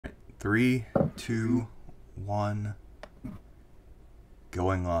Three, two, one,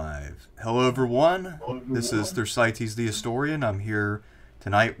 going live. Hello, everyone. This is Thersites the Historian. I'm here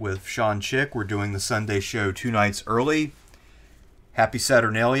tonight with Sean Chick. We're doing the Sunday show 2 nights early. Happy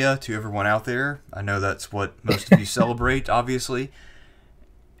Saturnalia to everyone out there. I know that's what most of you celebrate, obviously.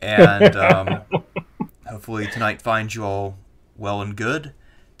 And hopefully tonight finds you all well and good.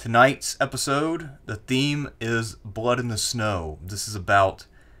 Tonight's episode, the theme is Blood in the Snow. This is about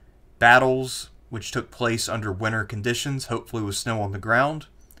battles which took place under winter conditions, hopefully with snow on the ground.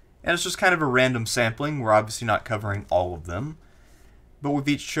 And it's just kind of a random sampling. We're obviously not covering all of them, but we've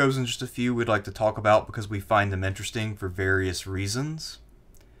each chosen just a few we'd like to talk about because we find them interesting for various reasons.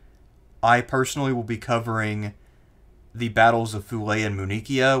 I personally will be covering the battles of Phyle and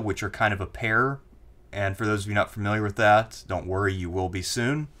Mounichia, which are kind of a pair. And for those of you not familiar with that, don't worry, you will be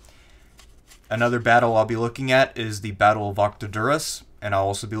soon. Another battle I'll be looking at is the Battle of Octodurus, and I'll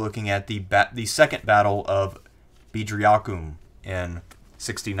also be looking at the second Battle of Bedriacum in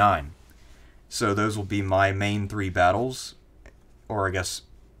 69. So those will be my main 3 battles, or I guess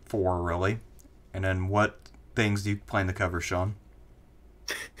 4 really. And then what things do you plan to cover, Sean?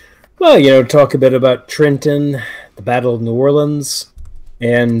 Well, talk a bit about Trenton, the Battle of New Orleans,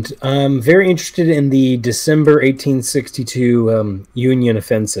 and I'm very interested in the December 1862 Union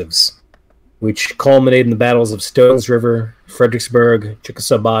offensives, which culminated in the battles of Stones River, Fredericksburg,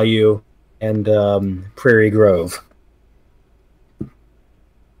 Chickasaw Bayou, and Prairie Grove.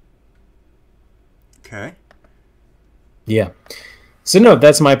 Okay. Yeah. So, no,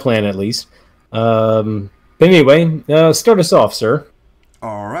 that's my plan, at least. But anyway, start us off, sir.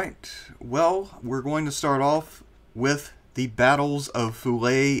 All right. Well, we're going to start off with the battles of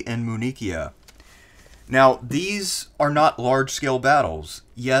Phyle and Mounichia. Now, these are not large-scale battles,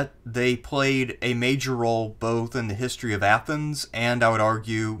 yet they played a major role both in the history of Athens and, I would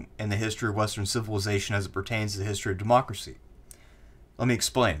argue, in the history of Western civilization as it pertains to the history of democracy. Let me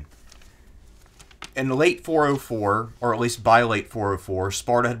explain. In the late 404, or at least by late 404,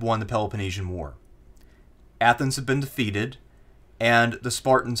 Sparta had won the Peloponnesian War. Athens had been defeated, and the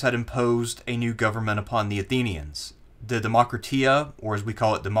Spartans had imposed a new government upon the Athenians. The Demokratia, or as we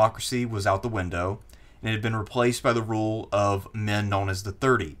call it, democracy, was out the window, and it had been replaced by the rule of men known as the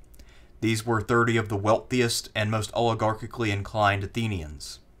 30. These were 30 of the wealthiest and most oligarchically inclined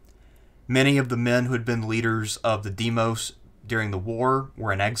Athenians. Many of the men who had been leaders of the demos during the war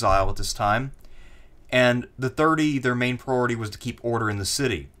were in exile at this time, and the 30, their main priority was to keep order in the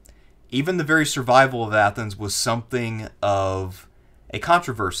city. Even the very survival of Athens was something of a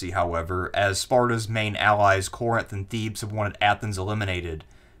controversy, however, as Sparta's main allies, Corinth and Thebes, had wanted Athens eliminated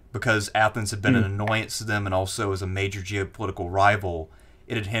because Athens had been an annoyance to them, and also as a major geopolitical rival,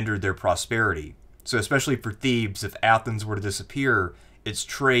 it had hindered their prosperity. So especially for Thebes, if Athens were to disappear, its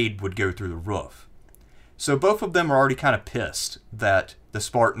trade would go through the roof. So both of them are already kind of pissed that the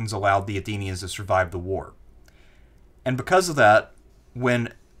Spartans allowed the Athenians to survive the war. And because of that,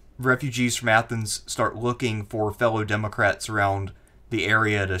 when refugees from Athens start looking for fellow Democrats around the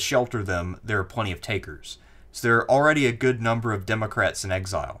area to shelter them, there are plenty of takers. So there are already a good number of Democrats in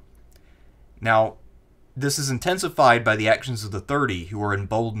exile. Now, this is intensified by the actions of the 30, who are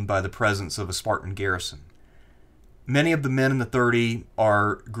emboldened by the presence of a Spartan garrison. Many of the men in the 30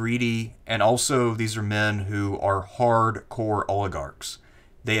 are greedy, and also these are men who are hardcore oligarchs.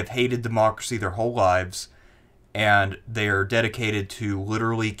 They have hated democracy their whole lives, and they are dedicated to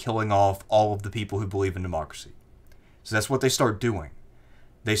literally killing off all of the people who believe in democracy. So that's what they start doing.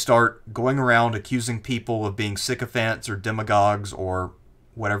 They start going around accusing people of being sycophants or demagogues or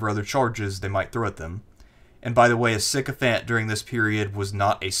whatever other charges they might throw at them. And by the way, a sycophant during this period was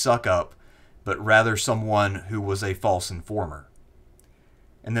not a suck-up, but rather someone who was a false informer.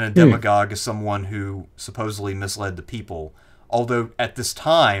 And then a demagogue is someone who supposedly misled the people, although at this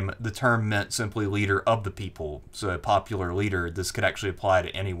time the term meant simply leader of the people, so a popular leader. This could actually apply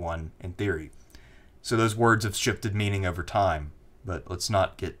to anyone in theory. So those words have shifted meaning over time, but let's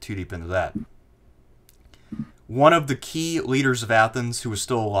not get too deep into that. One of the key leaders of Athens who was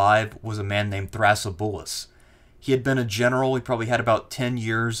still alive was a man named Thrasybulus. He had been a general. He probably had about 10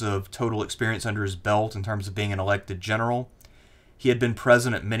 years of total experience under his belt in terms of being an elected general. He had been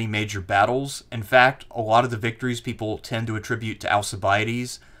present at many major battles. In fact, a lot of the victories people tend to attribute to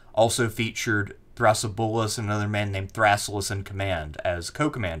Alcibiades also featured Thrasybulus and another man named Thrasyllus in command as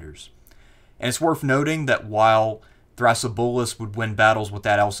co-commanders. And it's worth noting that while Thrasybulus would win battles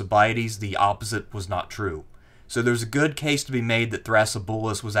without Alcibiades, the opposite was not true. So there's a good case to be made that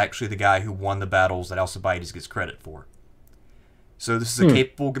Thrasybulus was actually the guy who won the battles that Alcibiades gets credit for. So this is a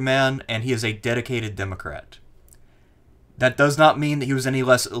capable man, and he is a dedicated Democrat. That does not mean that he was any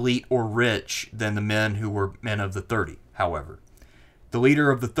less elite or rich than the men who were men of the 30, however. The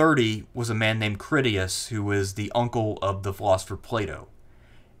leader of the 30 was a man named Critias, who was the uncle of the philosopher Plato.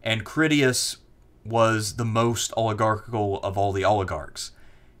 And Critias was the most oligarchical of all the oligarchs.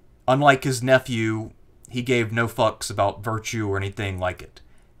 Unlike his nephew, he gave no fucks about virtue or anything like it.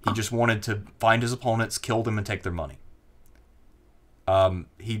 He just wanted to find his opponents, kill them, and take their money.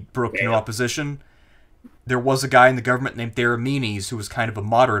 He broke no opposition. There was a guy in the government named Theramenes who was kind of a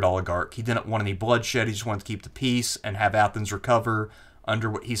moderate oligarch. He didn't want any bloodshed. He just wanted to keep the peace and have Athens recover under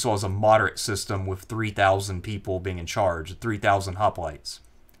what he saw as a moderate system with 3,000 people being in charge, 3,000 hoplites.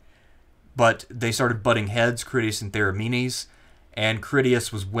 But they started butting heads, Critias and Theramenes, and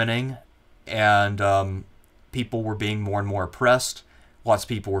Critias was winning, and people were being more and more oppressed. Lots of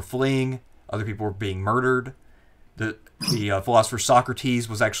people were fleeing. Other people were being murdered. The philosopher Socrates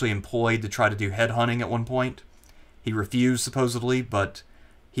was actually employed to try to do headhunting at one point. He refused, supposedly, but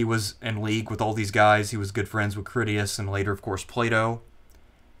he was in league with all these guys. He was good friends with Critias and later, of course, Plato.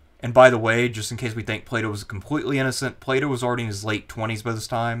 And by the way, just in case we think Plato was completely innocent, Plato was already in his late 20s by this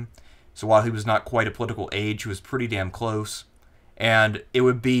time. So while he was not quite a political age, he was pretty damn close. And it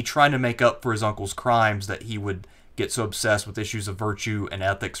would be trying to make up for his uncle's crimes that he would get so obsessed with issues of virtue and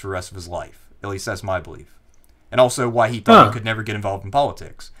ethics for the rest of his life. At least that's my belief. And also why he thought he could never get involved in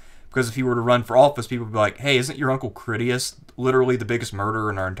politics. Because if he were to run for office, people would be like, hey, isn't your uncle Critias literally the biggest murderer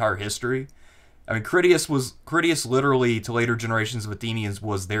in our entire history? I mean, Critias literally, to later generations of Athenians,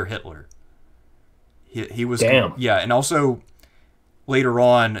 was their Hitler. He was... Damn. Yeah, and also, later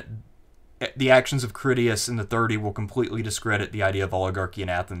on, the actions of Critias in the 30 will completely discredit the idea of oligarchy in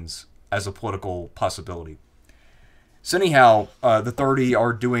Athens as a political possibility. So anyhow, the 30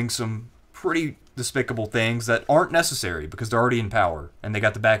 are doing some pretty despicable things that aren't necessary because they're already in power and they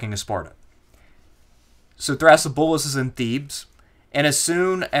got the backing of Sparta. So Thrasybulus is in Thebes, and as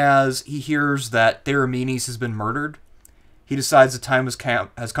soon as he hears that Theramenes has been murdered, he decides the time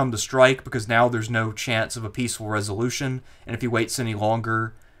has come to strike because now there's no chance of a peaceful resolution, and if he waits any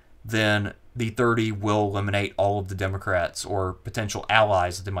longer, then the 30 will eliminate all of the Democrats or potential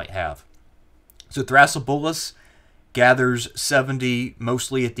allies that they might have. So Thrasybulus gathers 70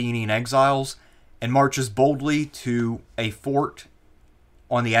 mostly Athenian exiles and marches boldly to a fort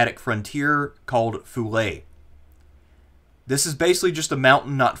on the Attic frontier called Phyle. This is basically just a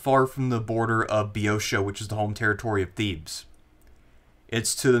mountain not far from the border of Boeotia, which is the home territory of Thebes.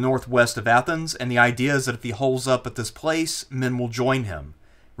 It's to the northwest of Athens, and the idea is that if he holds up at this place, men will join him,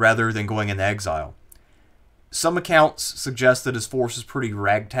 rather than going into exile. Some accounts suggest that his force is pretty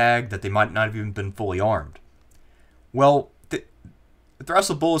ragtag, that they might not have even been fully armed. Well,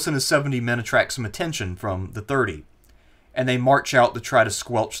 Thrasybulus and his 70 men attract some attention from the 30, and they march out to try to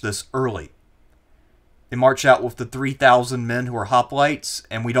squelch this early. They march out with the 3,000 men who are hoplites,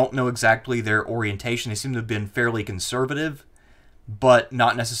 and we don't know exactly their orientation. They seem to have been fairly conservative, but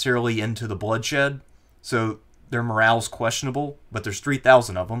not necessarily into the bloodshed, so their morale's questionable, but there's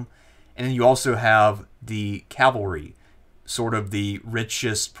 3,000 of them. And then you also have the cavalry, sort of the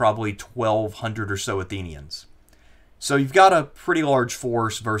richest, probably 1,200 or so Athenians. So you've got a pretty large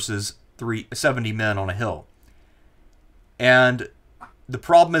force versus 70 men on a hill. And the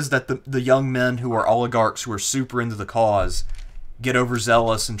problem is that the young men who are oligarchs, who are super into the cause, get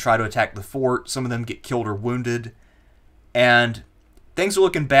overzealous and try to attack the fort. Some of them get killed or wounded. And things are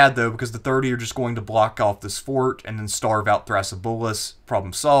looking bad, though, because the 30 are just going to block off this fort and then starve out Thrasybulus.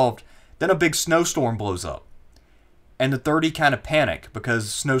 Problem solved. Then a big snowstorm blows up. And the 30 kind of panic,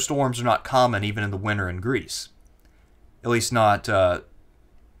 because snowstorms are not common even in the winter in Greece. At least not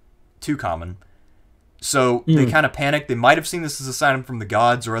too common. So they kind of panic. They might have seen this as a sign from the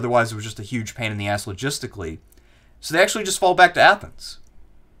gods, or otherwise it was just a huge pain in the ass logistically. So they actually just fall back to Athens.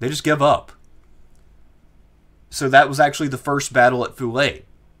 They just give up. So that was actually the first battle at Phyle.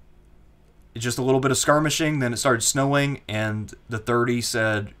 It's just a little bit of skirmishing, then it started snowing, and the 30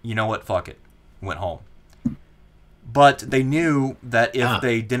 said, you know what, fuck it. Went home. But they knew that if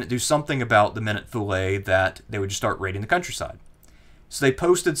they didn't do something about the men at Phyle, that they would just start raiding the countryside. So they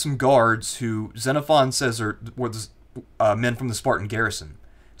posted some guards who Xenophon says were the men from the Spartan garrison.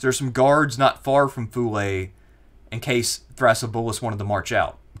 So there's some guards not far from Phyle in case Thrasybulus wanted to march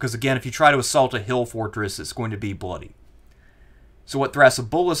out. Because again, if you try to assault a hill fortress, it's going to be bloody. So what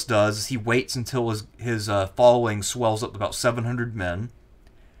Thrasybulus does is he waits until his following swells up to about 700 men.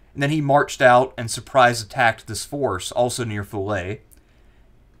 And then he marched out and surprise attacked this force, also near Phyle.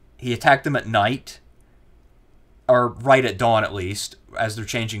 He attacked them at night, or right at dawn at least, as they're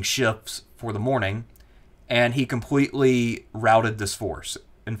changing shifts for the morning. And he completely routed this force,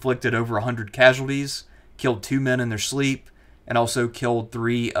 inflicted over 100 casualties, killed 2 men in their sleep, and also killed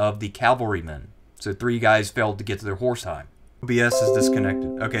 3 of the cavalrymen. So 3 guys failed to get to their horse hide. OBS is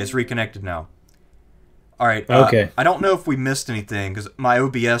disconnected. Okay, it's reconnected now. Alright, okay. I don't know if we missed anything, because my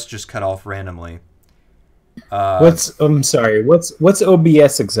OBS just cut off randomly. I'm sorry, what's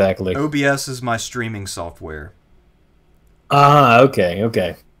OBS exactly? OBS is my streaming software. Ah,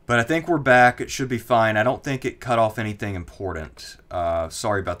 okay. But I think we're back. It should be fine. I don't think it cut off anything important.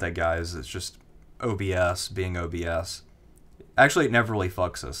 Sorry about that, guys. It's just OBS being OBS. Actually, it never really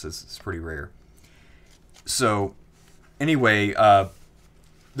fucks us. It's pretty rare. So, anyway,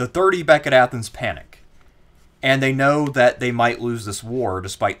 the 30 back at Athens panic. And they know that they might lose this war,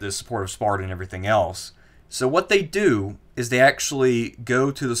 despite the support of Sparta and everything else. So what they do is they actually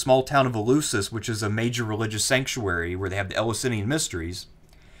go to the small town of Eleusis, which is a major religious sanctuary where they have the Eleusinian mysteries.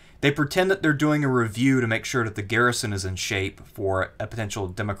 They pretend that they're doing a review to make sure that the garrison is in shape for a potential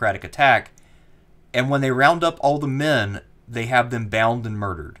democratic attack. And when they round up all the men, they have them bound and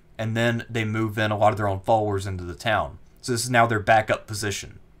murdered. And then they move in a lot of their own followers into the town. So this is now their backup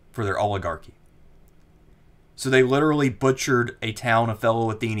position for their oligarchy. So they literally butchered a town of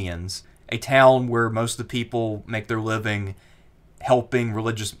fellow Athenians, a town where most of the people make their living helping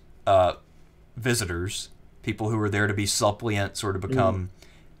religious visitors, people who are there to be suppliants or to become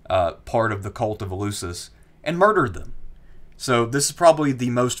part of the cult of Eleusis, and murdered them. So this is probably the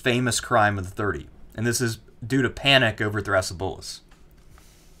most famous crime of the 30, and this is due to panic over Thrasybulus.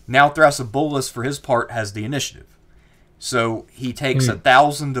 Now Thrasybulus, for his part, has the initiative. So he takes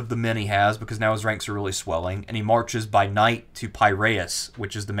 1,000 of the men he has, because now his ranks are really swelling, and he marches by night to Piraeus,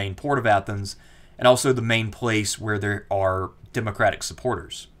 which is the main port of Athens, and also the main place where there are democratic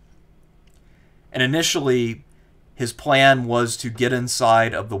supporters. And initially, his plan was to get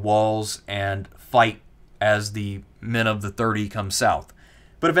inside of the walls and fight as the men of the 30 come south.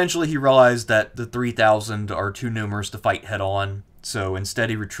 But eventually he realized that the 3,000 are too numerous to fight head-on, so instead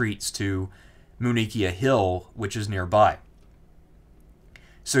he retreats to Mounichia Hill, which is nearby.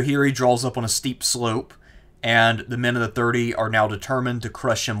 So here he draws up on a steep slope, and the men of the 30 are now determined to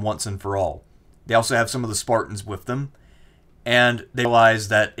crush him once and for all. They also have some of the Spartans with them, and they realize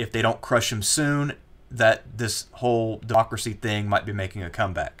that if they don't crush him soon, that this whole democracy thing might be making a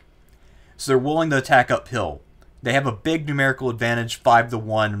comeback. So they're willing to attack uphill. They have a big numerical advantage,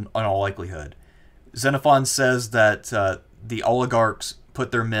 5-1 in all likelihood. Xenophon says that the oligarchs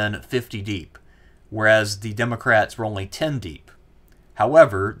put their men 50 deep, whereas the Democrats were only 10 deep.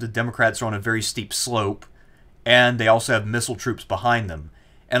 However, the Democrats are on a very steep slope, and they also have missile troops behind them.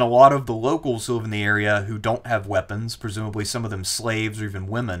 And a lot of the locals who live in the area who don't have weapons, presumably some of them slaves or even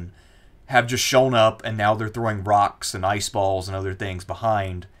women, have just shown up, and now they're throwing rocks and ice balls and other things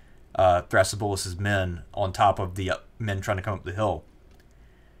behind Thrasybulus' men on top of the men trying to come up the hill.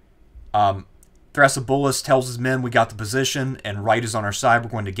 Thrasybulus tells his men, we got the position, and right is on our side,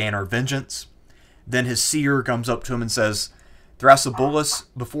 we're going to gain our vengeance. Then his seer comes up to him and says, Thrasybulus,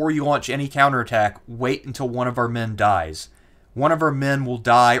 before you launch any counterattack, wait until one of our men dies. One of our men will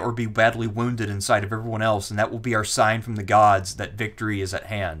die or be badly wounded inside of everyone else, and that will be our sign from the gods that victory is at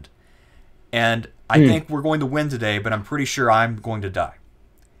hand. And I think we're going to win today, but I'm pretty sure I'm going to die.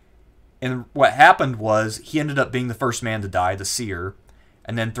 And what happened was, he ended up being the first man to die, the seer,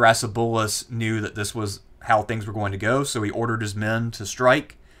 and then Thrasybulus knew that this was how things were going to go, so he ordered his men to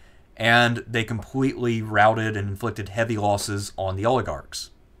strike, and they completely routed and inflicted heavy losses on the oligarchs.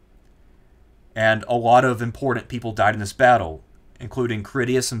 And a lot of important people died in this battle, including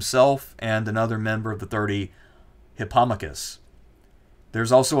Critias himself and another member of the 30, Hippomachus.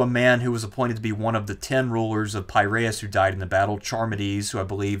 There's also a man who was appointed to be one of the 10 rulers of Piraeus who died in the battle, Charmides, who I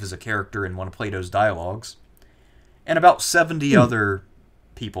believe is a character in one of Plato's dialogues, and about 70 other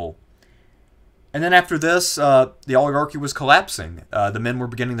people. And then after this, the oligarchy was collapsing. The men were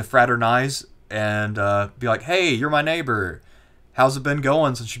beginning to fraternize and be like, hey, you're my neighbor. How's it been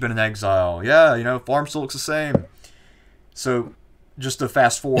going since you've been in exile? Yeah, you know, farm still looks the same. So, just to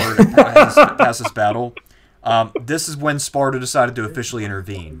fast forward past this battle, this is when Sparta decided to officially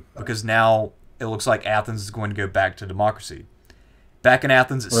intervene, because now it looks like Athens is going to go back to democracy. Back in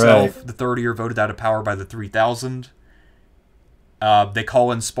Athens itself, the 30 are voted out of power by the 3,000. They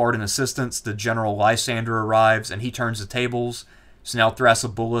call in Spartan assistance. The general Lysander arrives, and he turns the tables. So now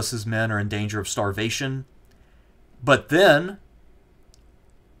Thrasybulus' men are in danger of starvation. But then,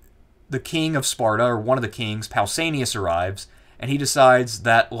 the king of Sparta, or one of the kings, Pausanias, arrives, and he decides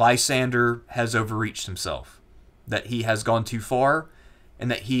that Lysander has overreached himself, that he has gone too far,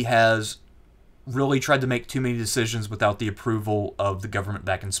 and that he has really tried to make too many decisions without the approval of the government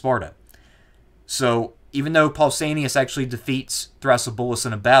back in Sparta. So, even though Pausanias actually defeats Thrasybulus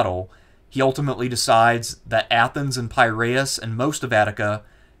in a battle, he ultimately decides that Athens and Piraeus and most of Attica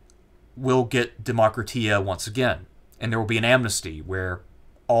will get Demokratia once again. And there will be an amnesty where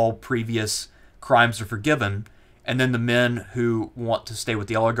all previous crimes are forgiven, and then the men who want to stay with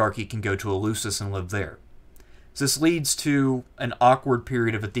the oligarchy can go to Eleusis and live there. So this leads to an awkward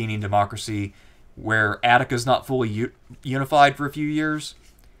period of Athenian democracy where Attica is not fully unified for a few years,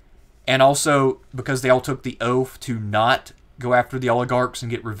 and also because they all took the oath to not go after the oligarchs and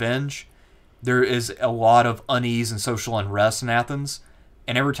get revenge, there is a lot of unease and social unrest in Athens.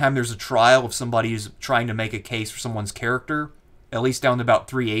 And every time there's a trial of somebody who's trying to make a case for someone's character, at least down to about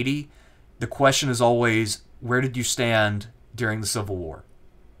 380, the question is always, where did you stand during the Civil War?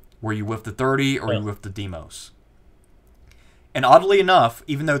 Were you with the 30 or were you with the Demos? And oddly enough,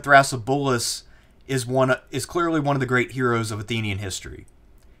 even though Thrasybulus is clearly one of the great heroes of Athenian history,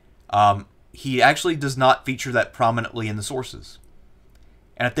 he actually does not feature that prominently in the sources.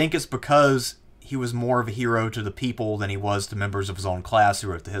 And I think it's because he was more of a hero to the people than he was to members of his own class who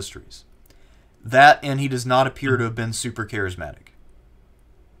wrote the histories. That, and he does not appear to have been super charismatic.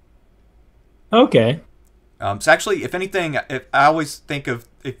 Okay. So actually, if anything, I always think of,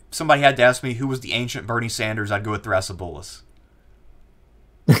 if somebody had to ask me who was the ancient Bernie Sanders, I'd go with Thrasybulus.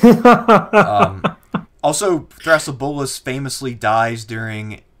 Also, Thrasybulus famously dies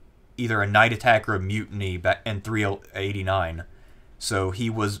during either a night attack or a mutiny back in 389. So he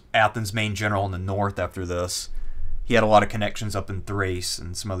was Athens' main general in the north after this. He had a lot of connections up in Thrace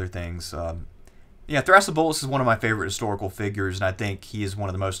and some other things. Yeah, Thrasybulus is one of my favorite historical figures, and I think he is one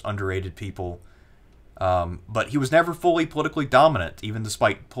of the most underrated people. But he was never fully politically dominant, even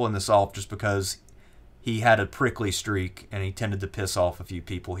despite pulling this off, just because he had a prickly streak, and he tended to piss off a few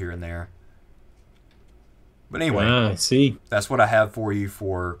people here and there. But anyway, I see. That's what I have for you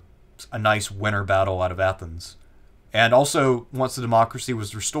for a nice winter battle out of Athens. And also, once the democracy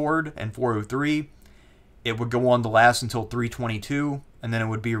was restored in 403, it would go on to last until 322, and then it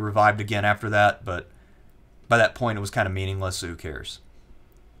would be revived again after that, but by that point it was kind of meaningless, so who cares?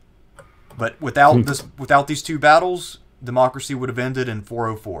 But without these two battles, democracy would have ended in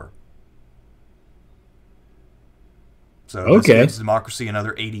 404. So this gives democracy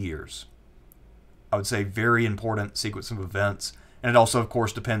another 80 years. I would say very important sequence of events, and it also, of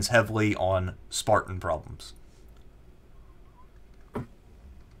course, depends heavily on Spartan problems.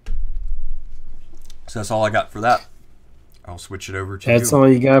 So that's all I got for that. I'll switch it over to you. That's all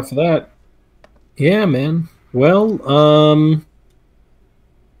you got for that. Yeah, man. Well,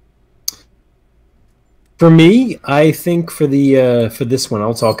 for me, I think for this one,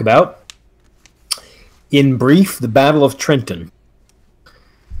 I'll talk about, in brief, the Battle of Trenton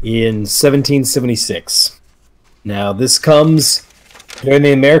in 1776. Now, this comes during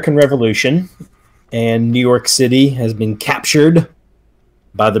the American Revolution, and New York City has been captured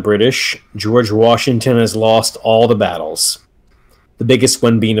by the British. George Washington has lost all the battles. The biggest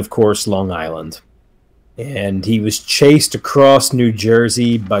one being, of course, Long Island. And he was chased across New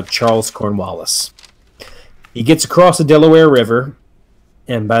Jersey by Charles Cornwallis. He gets across the Delaware River,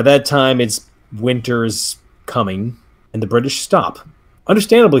 and by that time it's winter's coming, and the British stop.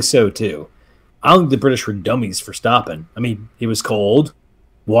 Understandably so, too. I don't think the British were dummies for stopping. I mean, it was cold.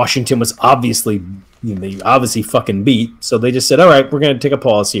 Washington was obviously, they obviously fucking beat, so they just said, all right, we're going to take a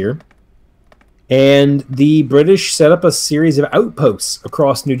pause here. And the British set up a series of outposts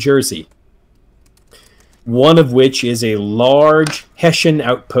across New Jersey, one of which is a large Hessian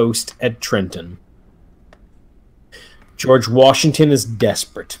outpost at Trenton. George Washington is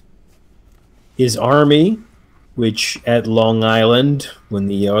desperate. His army, which at Long Island,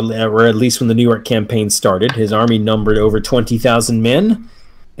 or at least when the New York campaign started, his army numbered over 20,000 men,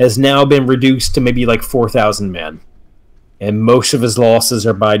 has now been reduced to maybe like 4,000 men. And most of his losses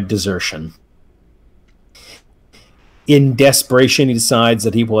are by desertion. In desperation, he decides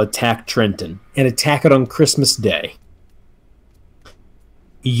that he will attack Trenton, and attack it on Christmas Day.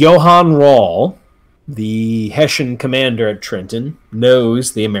 Johann Rall, the Hessian commander at Trenton,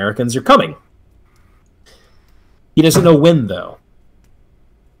 knows the Americans are coming. He doesn't know when, though.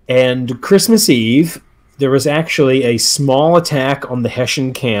 And Christmas Eve, there was actually a small attack on the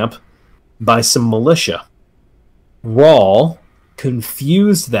Hessian camp by some militia. Rall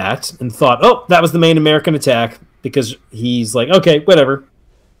confused that and thought, oh, that was the main American attack, because he's like, okay, whatever.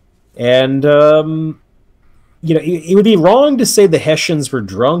 And, it would be wrong to say the Hessians were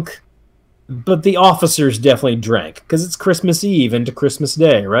drunk, but the officers definitely drank, because it's Christmas Eve into Christmas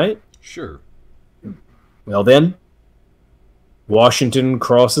Day, right? Sure. Well then, Washington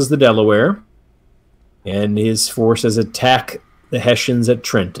crosses the Delaware, and his forces attack the Hessians at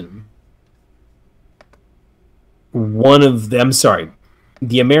Trenton.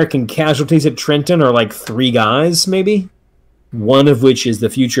 the American casualties at Trenton are like 3 guys, maybe. One of which is the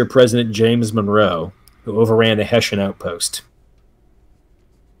future President James Monroe, who overran a Hessian outpost.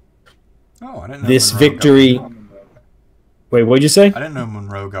 Oh, I didn't know This Monroe victory... Wait, what'd you say? I didn't know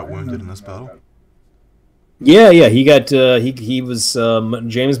Monroe got wounded in this battle. Yeah, he got he was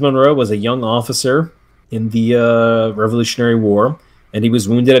James Monroe was a young officer in the Revolutionary War, and he was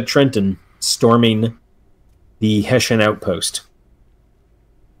wounded at Trenton, storming the Hessian outpost.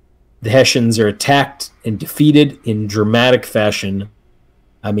 The Hessians are attacked and defeated in dramatic fashion.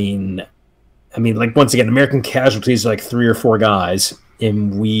 I mean, like, once again, American casualties are like 3 or 4 guys,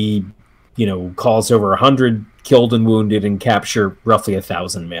 and we, cause over 100 killed and wounded and capture roughly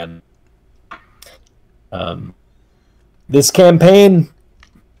 1,000 men. This campaign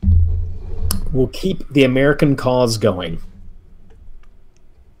will keep the American cause going,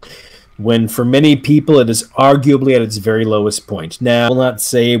 when for many people it is arguably at its very lowest point. Now, I will not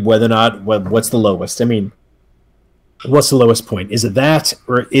say whether or not, what's the lowest. I mean, what's the lowest point? Is it that,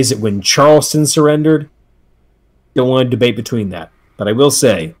 or is it when Charleston surrendered? Don't want to debate between that. But I will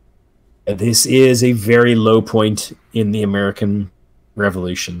say that this is a very low point in the American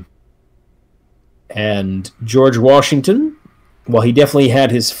Revolution. And George Washington, while he definitely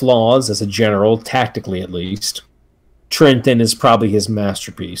had his flaws as a general, tactically at least, Trenton is probably his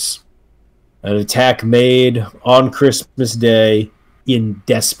masterpiece. An attack made on Christmas Day in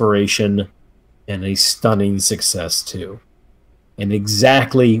desperation, and a stunning success too. And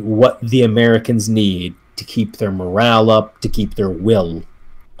exactly what the Americans need to keep their morale up, to keep their will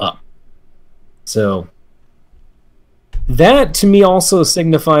up. So that, to me, also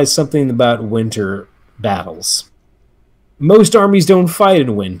signifies something about winter battles. Most armies don't fight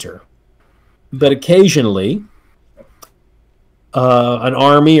in winter, but occasionally an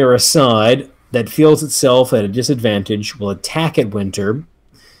army or a side that feels itself at a disadvantage will attack at winter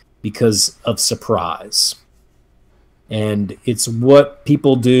because of surprise. And it's what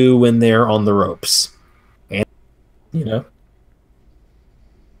people do when they're on the ropes. And,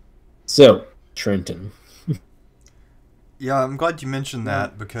 So, Trenton. Yeah, I'm glad you mentioned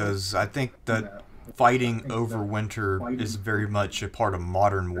that, because I think that fighting over winter is very much a part of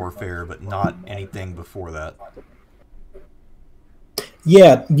modern warfare, but not anything before that.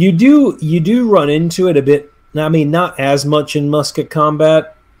 Yeah, you do run into it a bit. I mean, not as much in musket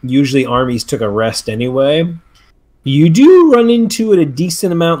combat. Usually armies took a rest anyway. You do run into it a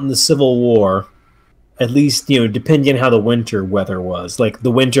decent amount in the Civil War. At least, depending on how the winter weather was. Like, the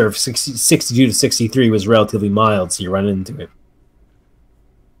winter of 62 to 63 was relatively mild, so you run into it.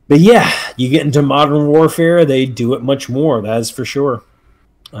 But yeah, you get into modern warfare, they do it much more, that's for sure.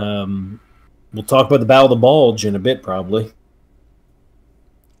 We'll talk about the Battle of the Bulge in a bit, probably.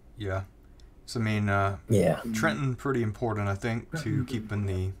 Yeah. So, yeah. Trenton, pretty important, I think, to keeping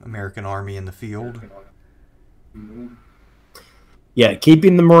the American army in the field. Yeah,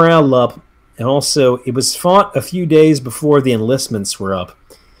 keeping the morale up. And also, it was fought a few days before the enlistments were up.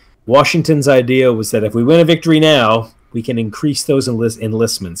 Washington's idea was that if we win a victory now, we can increase those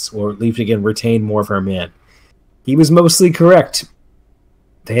enlistments, or at least we can retain more of our men. He was mostly correct.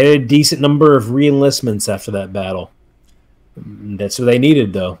 They had a decent number of re-enlistments after that battle. That's what they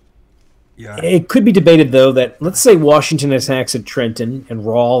needed, though. Yeah. It could be debated, though, that let's say Washington attacks at Trenton, and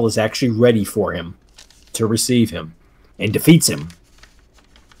Rahl is actually ready for him to receive him, and defeats him.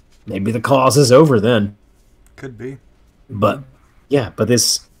 Maybe the cause is over then. Could be. But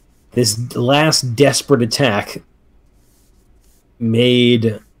this last desperate attack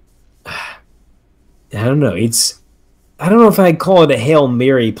made, I don't know, I don't know if I'd call it a Hail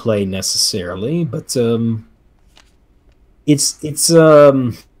Mary play necessarily, but it's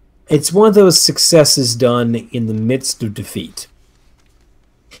one of those successes done in the midst of defeat.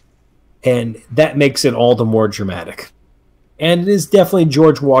 And that makes it all the more dramatic. And it is definitely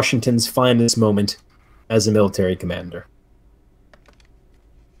George Washington's finest moment as a military commander.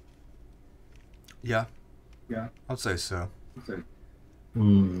 Yeah. I'd say so.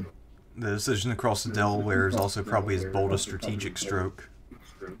 Mm. The decision to cross the Delaware is also probably his boldest strategic stroke.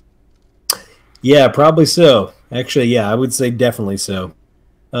 Yeah, probably so. Actually, yeah, I would say definitely so.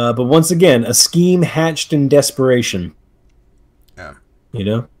 But once again, a scheme hatched in desperation.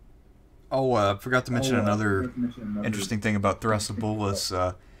 Yeah. Oh, I forgot to mention another interesting thing about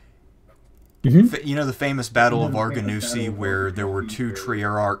Thrasybulus. The famous Battle of Arginusi, where there were 2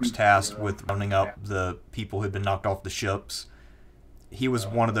 triarchs tasked with rounding up the people who had been knocked off the ships. He was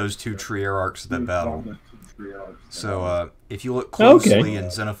one of those 2 triarchs of that battle. So, if you look closely in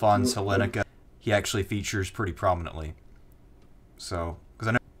Xenophon's Hellenica, he actually features pretty prominently. So,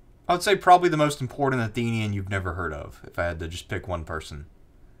 because I would say probably the most important Athenian you've never heard of, if I had to just pick one person.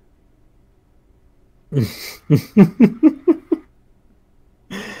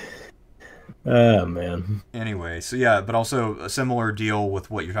 Oh, man. Anyway, so yeah, but also a similar deal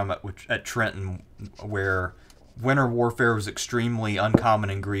with what you're talking about at Trenton, where winter warfare was extremely uncommon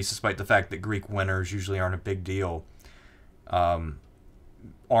in Greece, despite the fact that Greek winters usually aren't a big deal.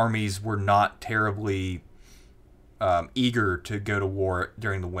 Armies were not terribly eager to go to war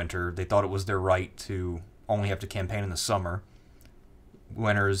during the winter. They thought it was their right to only have to campaign in the summer.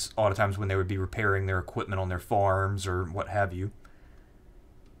 Winters, a lot of times when they would be repairing their equipment on their farms or what have you.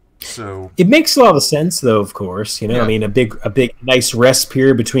 So it makes a lot of sense, though. Of course, yeah. I mean, a big, nice rest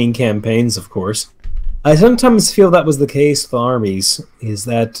period between campaigns. Of course, I sometimes feel that was the case with armies. Is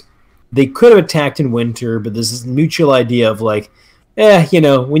that they could have attacked in winter, but there's this mutual idea of like,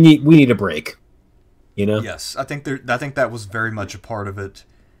 we need a break. Yes, I think that was very much a part of it,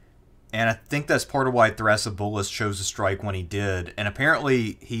 and I think that's part of why Thrasybulus chose to strike when he did. And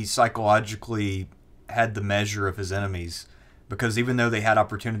apparently, he psychologically had the measure of his enemies. Because even though they had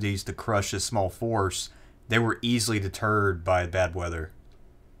opportunities to crush his small force, they were easily deterred by bad weather.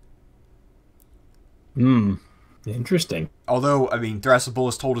 Interesting. Although, I mean,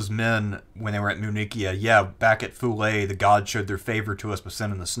 Thrasybulus told his men when they were at Mounichia, yeah, back at Phyle, the gods showed their favor to us by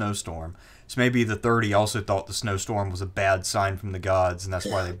sending the snowstorm. So maybe the 30 also thought the snowstorm was a bad sign from the gods, and that's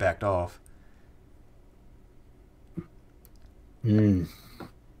why they backed off. But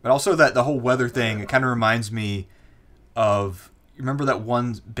also that the whole weather thing, it kind of reminds me of, remember that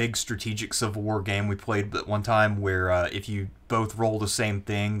one big strategic Civil War game we played at one time where if you both roll the same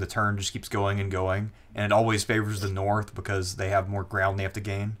thing, the turn just keeps going and going, and it always favors the North because they have more ground they have to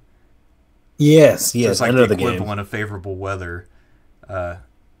gain? Yes, so it's like I know the the equivalent game. of favorable weather.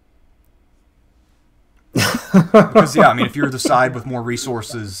 Because, yeah, I mean, if you're the side with more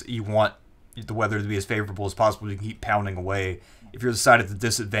resources, you want the weather to be as favorable as possible. You can keep pounding away. If you're the side at the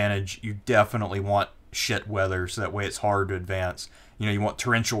disadvantage, you definitely want shit weather, so that way it's hard to advance. You want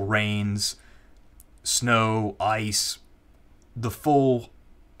torrential rains, snow, ice, the full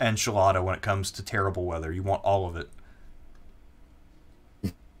enchilada when it comes to terrible weather. You want all of it.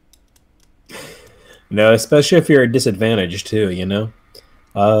 Especially if you're at a disadvantage too,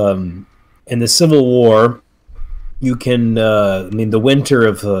 in the Civil War, you can, the winter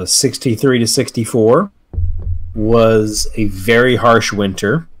of 63 to 64 was a very harsh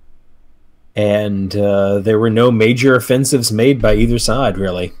winter. And there were no major offensives made by either side,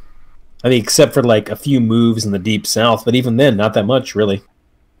 really. I mean, except for like a few moves in the deep south, but even then, not that much, really.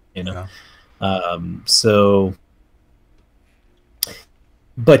 Yeah. But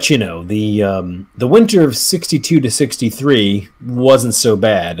the winter of 62 to 63 wasn't so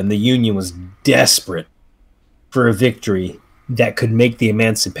bad, and the Union was desperate for a victory that could make the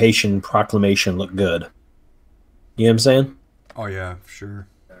Emancipation Proclamation look good. You know what I'm saying? Oh yeah, sure.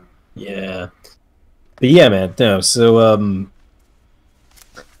 Yeah. But yeah, man, no, so,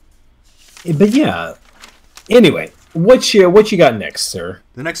 but yeah. Anyway, what you got next, sir?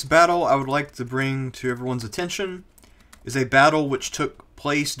 The next battle I would like to bring to everyone's attention is a battle which took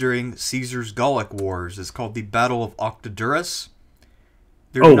place during Caesar's Gallic Wars. It's called the Battle of Octodurus.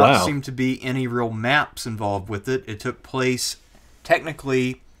 There do not seem to be any real maps involved with it. It took place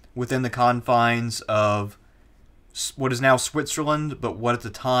technically within the confines of what is now Switzerland, but what at the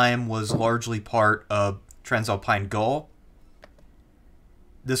time was largely part of Transalpine Gaul.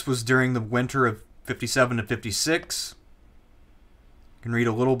 This was during the winter of 57 to 56. You can read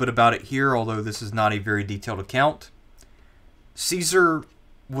a little bit about it here, although this is not a very detailed account. Caesar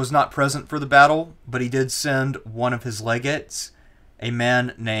was not present for the battle, but he did send one of his legates, a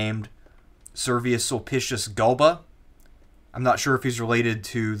man named Servius Sulpicius Galba. I'm not sure if he's related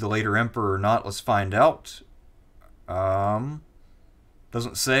to the later emperor or not. Let's find out.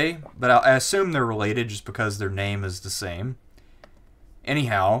 Doesn't say, but I assume they're related just because their name is the same.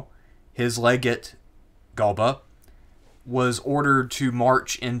 Anyhow, his legate, Galba, was ordered to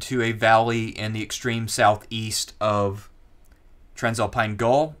march into a valley in the extreme southeast of Transalpine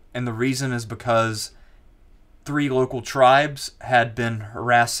Gaul, and the reason is because 3 local tribes had been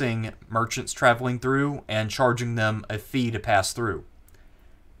harassing merchants traveling through and charging them a fee to pass through.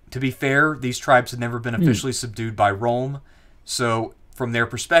 To be fair, these tribes had never been officially subdued by Rome, so from their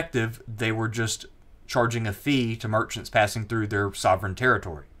perspective, they were just charging a fee to merchants passing through their sovereign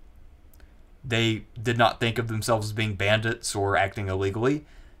territory. They did not think of themselves as being bandits or acting illegally.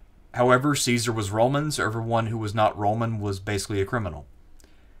 However, Caesar was Roman, so everyone who was not Roman was basically a criminal.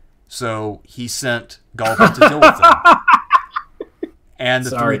 So he sent Galba to deal with them. And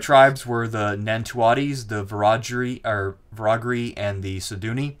the 3 tribes were the Nantuates, the Viragri, and the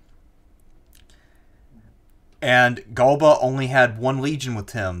Seduni. And Galba only had one legion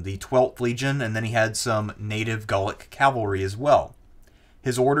with him, the 12th Legion, and then he had some native Gallic cavalry as well.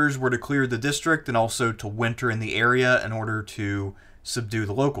 His orders were to clear the district and also to winter in the area in order to subdue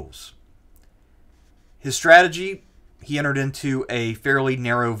the locals. His strategy, he entered into a fairly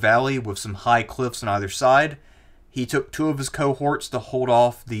narrow valley with some high cliffs on either side. He took 2 of his cohorts to hold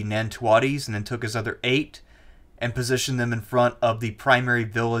off the Nantuates and then took his other 8 and positioned them in front of the primary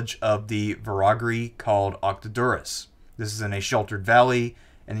village of the Veragri called Octodurus. This is in a sheltered valley,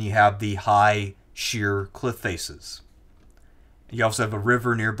 and you have the high, sheer cliff faces. You also have a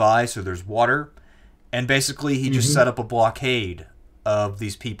river nearby, so there's water. And basically, he just set up a blockade of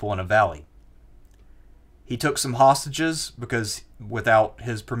these people in a valley. He took some hostages, because without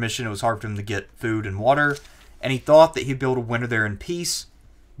his permission, it was hard for him to get food and water. And he thought that he'd be able to winter there in peace.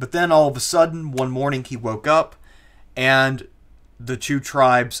 But then, all of a sudden, one morning, he woke up, and the 2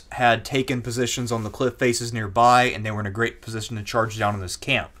 tribes had taken positions on the cliff faces nearby, and they were in a great position to charge down on this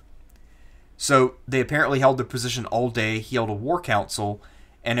camp. So they apparently held their position all day. He held a war council,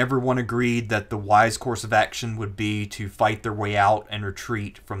 and everyone agreed that the wise course of action would be to fight their way out and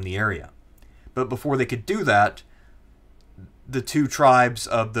retreat from the area. But before they could do that, the 2 tribes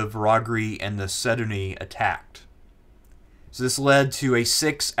of the Veragri and the Seduni attacked. So this led to a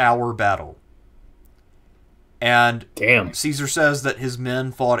 6-hour battle. And Damn. Caesar says that his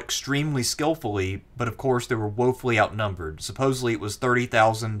men fought extremely skillfully, but of course they were woefully outnumbered. Supposedly it was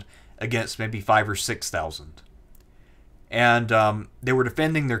 30,000 against maybe 5,000 or 6,000. And they were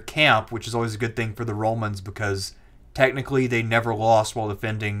defending their camp, which is always a good thing for the Romans because technically they never lost while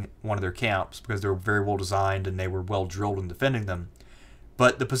defending one of their camps because they were very well designed and they were well drilled in defending them.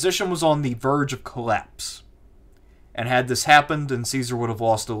 But the position was on the verge of collapse. And had this happened and Caesar would have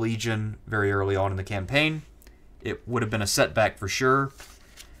lost a legion very early on in the campaign, it would have been a setback for sure.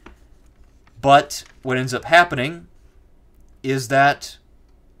 But what ends up happening is that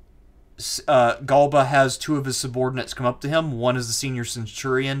Galba has 2 of his subordinates come up to him. One is the senior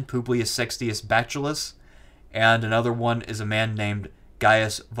centurion, Publius Sextius Batulus, and another one is a man named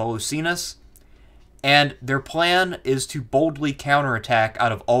Gaius Volusinus. And their plan is to boldly counterattack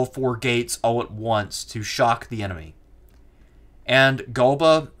out of all 4 gates all at once to shock the enemy. And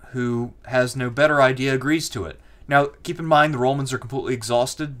Galba, who has no better idea, agrees to it. Now, keep in mind the Romans are completely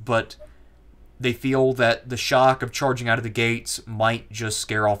exhausted, but they feel that the shock of charging out of the gates might just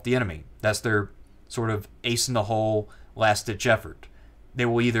scare off the enemy. That's their sort of ace-in-the-hole, last-ditch effort. They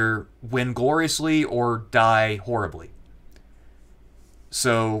will either win gloriously or die horribly.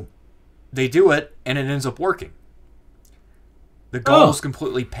 So they do it, and it ends up working. The Gauls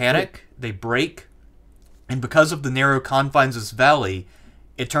completely panic, they break, and because of the narrow confines of this valley,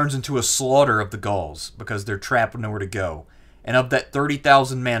 it turns into a slaughter of the Gauls because they're trapped with nowhere to go. And of that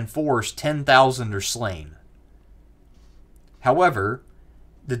 30,000 man force, 10,000 are slain. However,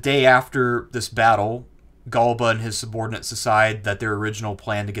 the day after this battle, Galba and his subordinates decide that their original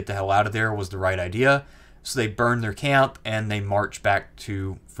plan to get the hell out of there was the right idea, so they burn their camp and they march back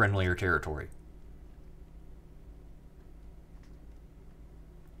to friendlier territory.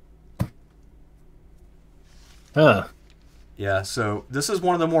 Huh. Yeah, so this is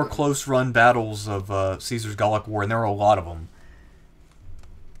one of the more close-run battles of Caesar's Gallic War, and there were a lot of them.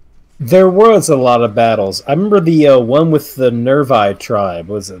 There was a lot of battles. I remember the one with the Nervi tribe.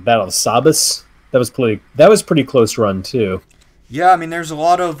 Was it Battle of Sabas? That was pretty close run too. Yeah, I mean, there are a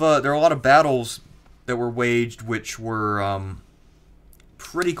lot of battles that were waged which were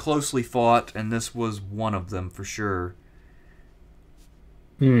pretty closely fought, and this was one of them for sure.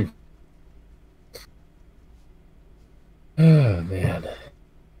 Oh man.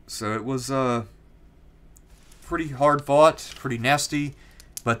 So it was pretty hard fought, pretty nasty,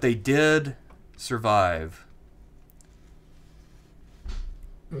 but they did survive.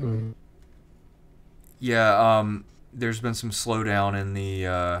 Yeah, there's been some slowdown in the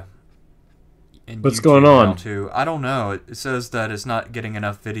What's YouTube going on? now too. I don't know. It says that it's not getting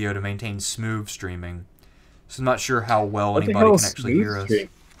enough video to maintain smooth streaming. So I'm not sure how well What the anybody hell can is actually smooth hear us. stream?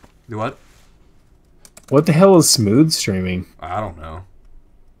 Do what? What the hell is smooth streaming? I don't know.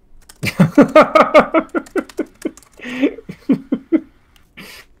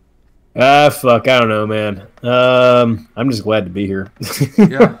 Fuck, I don't know, man. I'm just glad to be here.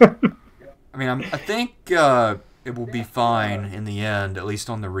 Yeah. I mean, I think it will be fine in the end, at least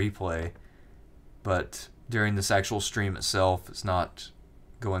on the replay. But during this actual stream itself, it's not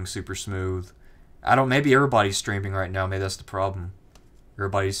going super smooth. Maybe everybody's streaming right now. Maybe that's the problem.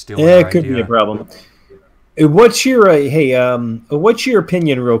 Everybody's stealing Yeah, our it could idea. be a problem. What's your what's your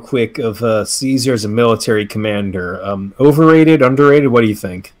opinion, real quick, of Caesar as a military commander? Overrated, underrated? What do you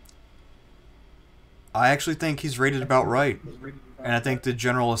think? I actually think he's rated about right. And I think the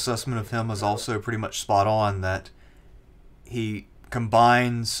general assessment of him is also pretty much spot on, that he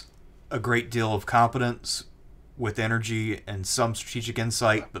combines a great deal of competence with energy and some strategic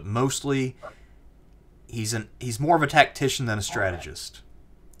insight, but mostly he's more of a tactician than a strategist.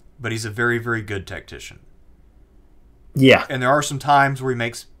 But he's a very, very good tactician. Yeah. And there are some times where he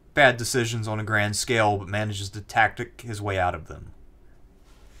makes bad decisions on a grand scale, but manages to tactic his way out of them.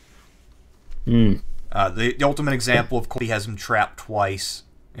 The ultimate example, of course, he has him trapped twice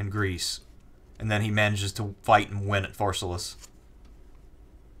in Greece, and then he manages to fight and win at Pharsalus.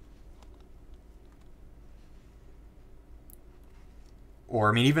 Or,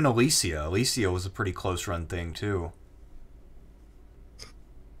 I mean, even Alesia. Alesia was a pretty close-run thing, too.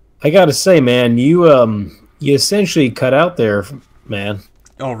 I gotta say, man, you essentially cut out there, man.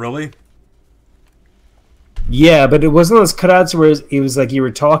 Oh, really? Yeah, but it wasn't those cutouts where it was like you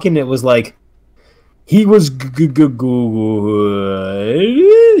were talking, it was like, he was good,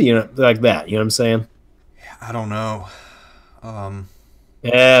 you know, like that, you know what I'm saying? I don't know.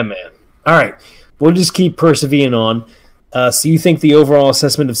 Yeah, man. All right, we'll just keep persevering on. So you think the overall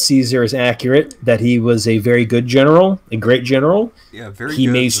assessment of Caesar is accurate, that he was a very good general, a great general? Yeah, very He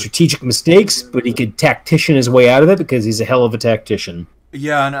good. made strategic mistakes, but he could tactician his way out of it because he's a hell of a tactician.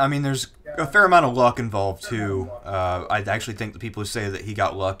 Yeah, and I mean, there's a fair amount of luck involved, too. I actually think the people who say that he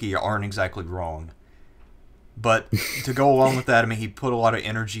got lucky aren't exactly wrong. But to go along with that, I mean, he put a lot of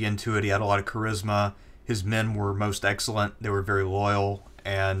energy into it. He had a lot of charisma. His men were most excellent. They were very loyal,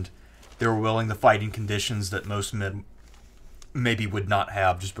 and they were willing to fight in conditions that most men maybe would not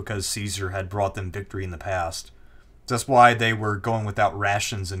have, just because Caesar had brought them victory in the past. That's why they were going without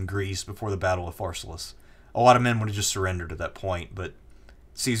rations in Greece before the Battle of Pharsalus. A lot of men would have just surrendered at that point, but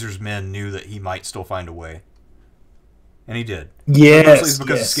Caesar's men knew that he might still find a way. And he did. Yes, mostly it's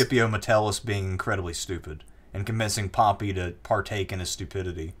because yes. of Scipio Metellus being incredibly stupid and convincing Pompey to partake in his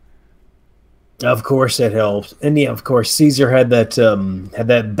stupidity. Of course, that helped, and yeah, of course, Caesar had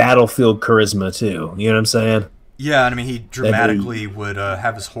that battlefield charisma too. You know what I'm saying? Yeah, and I mean, he dramatically would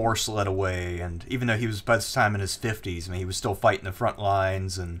have his horse led away, and even though he was by this time in his 50s, I mean, he was still fighting the front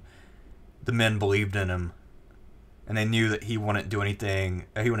lines, and the men believed in him, and they knew that he wouldn't do anything.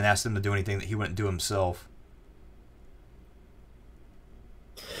 He wouldn't ask them to do anything that he wouldn't do himself.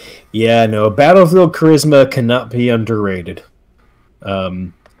 Yeah, no, battlefield charisma cannot be underrated.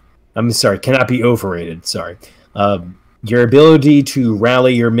 I'm sorry, cannot be overrated. Sorry. Your ability to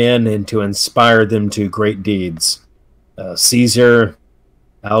rally your men and to inspire them to great deeds. Caesar,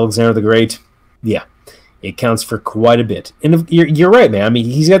 Alexander the Great, yeah, it counts for quite a bit. And you're right, man. I mean,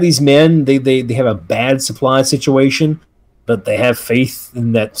 he's got these men. They have a bad supply situation, but they have faith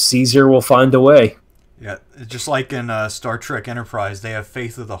in that Caesar will find a way. Yeah, just like in Star Trek Enterprise, they have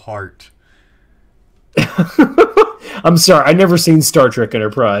faith of the heart. I'm sorry, I never seen Star Trek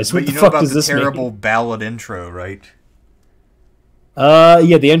Enterprise. What But the you know fuck about does the this terrible mean? ballad intro, right?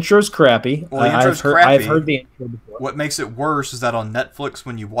 Yeah, the intro's crappy. Well, the intro's crappy. I've heard the intro before. What makes it worse is that on Netflix,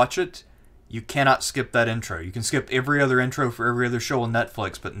 when you watch it, you cannot skip that intro. You can skip every other intro for every other show on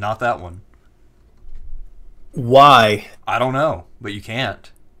Netflix, but not that one. Why? I don't know, but you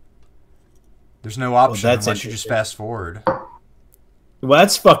can't. There's no option that's unless you just fast forward. Well,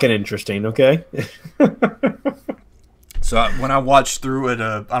 that's fucking interesting, okay? So when I watched through it,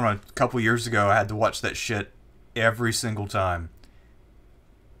 I don't know, a couple years ago, I had to watch that shit every single time.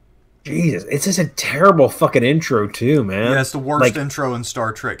 Jesus, it's just a terrible fucking intro too, man. Yeah, it's the worst intro in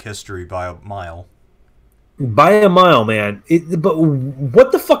Star Trek history by a mile. By a mile, man. But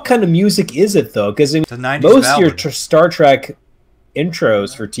what the fuck kind of music is it, though? Because It's a 90s most ballad. of your Star Trek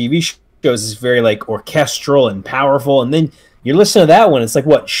intros for TV shows is very, like, orchestral and powerful, and then you listen to that one, it's like,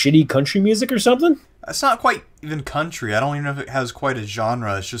 what, shitty country music or something? It's not quite even country. I don't even know if it has quite a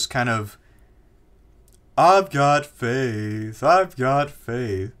genre. It's just kind of, I've got faith,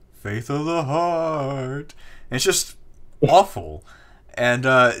 faith of the heart. And it's just awful. And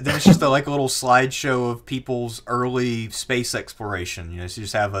then it's just like a little slideshow of people's early space exploration. You know, so you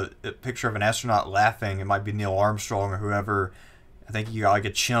just have a picture of an astronaut laughing. It might be Neil Armstrong or whoever. I think you got like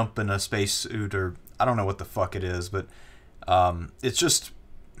a chimp in a spacesuit, or I don't know what the fuck it is, but it's just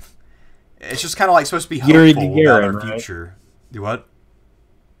kind of like supposed to be hopeful Yuri about Gagarin, our right? future. Do what?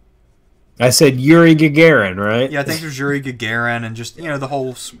 I said Yuri Gagarin, right? Yeah, I think there's Yuri Gagarin and just, you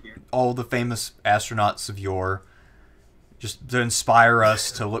know, all the famous astronauts of yore, just to inspire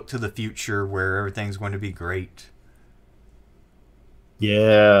us to look to the future where everything's going to be great.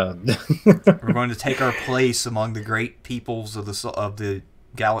 Yeah. We're going to take our place among the great peoples of the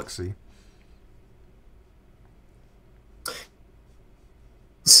galaxy.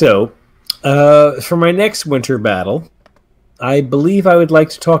 So, For my next winter battle, I believe I would like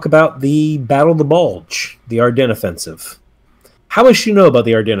to talk about the Battle of the Bulge, the Ardennes Offensive. How much do you know about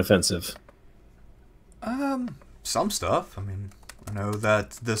the Ardennes Offensive? Some stuff. I mean, I know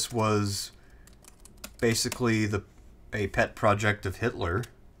that this was basically a pet project of Hitler,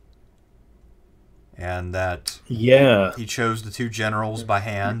 and that he chose the two generals by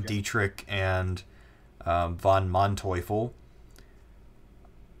hand, Dietrich and von Manteuffel.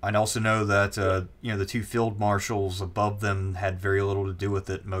 I also know that the two field marshals above them had very little to do with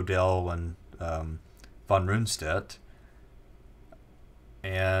it, Model and von Rundstedt.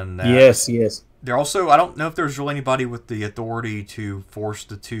 And yes. They're also, I don't know if there's really anybody with the authority to force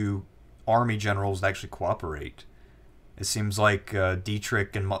the two army generals to actually cooperate. It seems like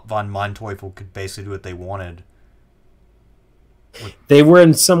Dietrich and von Manteuffel could basically do what they wanted. They were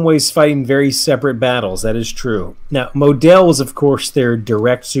in some ways fighting very separate battles, that is true. Now, Model was, of course, their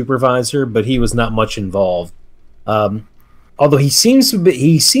direct supervisor, but he was not much involved. Although he seems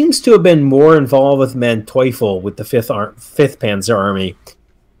to have been more involved with Manteuffel with the 5th Panzer Army,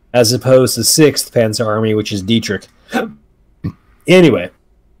 as opposed to 6th Panzer Army, which is Dietrich. Anyway,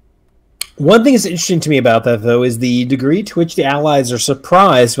 one thing that's interesting to me about that, though, is the degree to which the Allies are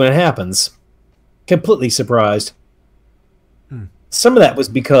surprised when it happens. Completely surprised. Some of that was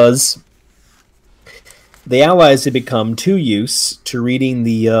because the Allies had become too used to reading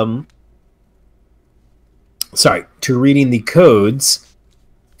the codes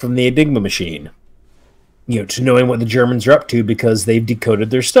from the Enigma machine. To knowing what the Germans are up to because they've decoded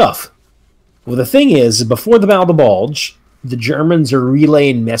their stuff. Well, the thing is, before the Battle of the Bulge, the Germans are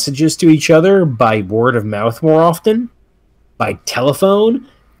relaying messages to each other by word of mouth more often, by telephone,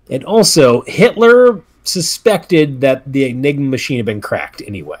 and also Hitler suspected that the Enigma machine had been cracked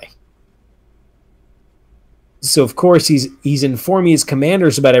anyway. So, of course, he's informing his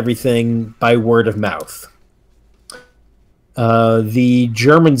commanders about everything by word of mouth. The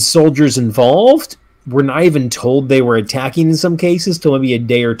German soldiers involved were not even told they were attacking in some cases till maybe a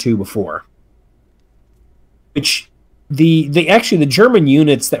day or two before. Which, the German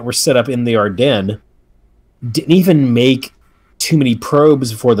units that were set up in the Ardennes didn't even make too many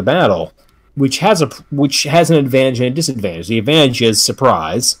probes before the battle, which has an advantage and a disadvantage. The advantage is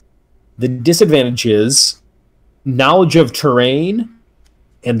surprise. The disadvantage is knowledge of terrain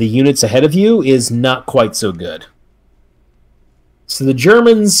and the units ahead of you is not quite so good. So the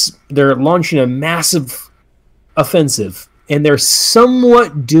Germans, they're launching a massive offensive, and they're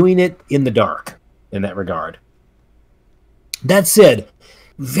somewhat doing it in the dark in that regard. That said,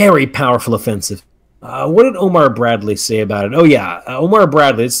 very powerful offensive. What did Omar Bradley say about it? Oh, yeah, Omar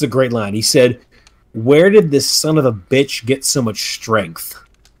Bradley, this is a great line. He said, "Where did this son of a bitch get so much strength?"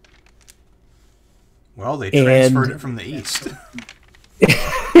 Well, they transferred it from the east.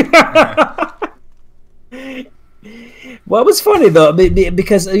 Well, it was funny, though,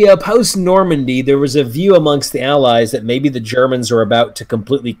 because post-Normandy, there was a view amongst the Allies that maybe the Germans were about to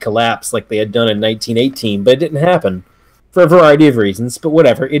completely collapse like they had done in 1918, but it didn't happen for a variety of reasons, but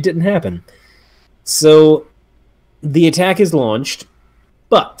whatever, it didn't happen. So the attack is launched,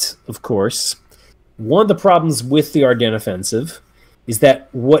 but, of course, one of the problems with the Ardennes offensive is that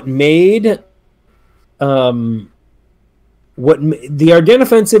the Ardennes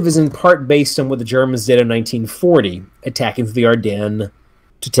offensive is in part based on what the Germans did in 1940, attacking through the Ardennes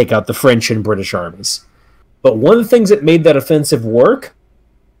to take out the French and British armies. But one of the things that made that offensive work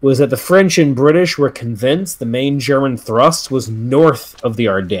was that the French and British were convinced the main German thrust was north of the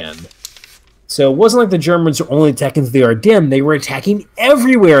Ardennes. So it wasn't like the Germans were only attacking through the Ardennes, they were attacking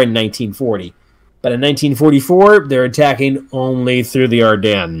everywhere in 1940. But in 1944, they're attacking only through the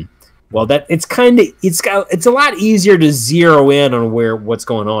Ardennes. Well, it's a lot easier to zero in on what's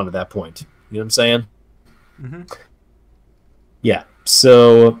going on at that point. You know what I'm saying? Mm-hmm. Yeah.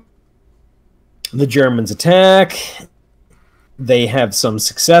 So the Germans attack. They have some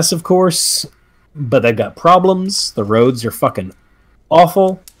success, of course, but they've got problems. The roads are fucking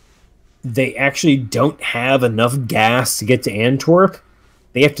awful. They actually don't have enough gas to get to Antwerp.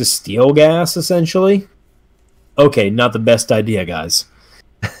 They have to steal gas, essentially. Okay, not the best idea, guys.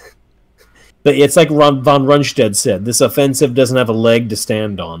 But it's like von Rundstedt said, this offensive doesn't have a leg to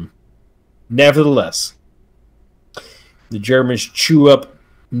stand on. Nevertheless, the Germans chew up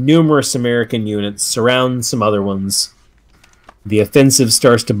numerous American units, surround some other ones. The offensive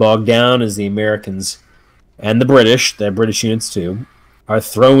starts to bog down as the Americans and the British units too, are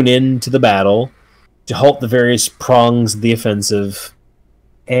thrown into the battle to halt the various prongs of the offensive.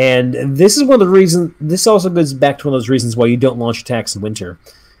 And this is one of the reasons, this also goes back to one of those reasons why you don't launch attacks in winter.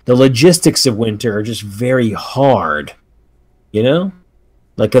 The logistics of winter are just very hard, you know?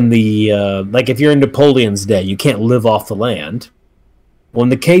 Like in the like if you're in Napoleon's day, you can't live off the land. Well, in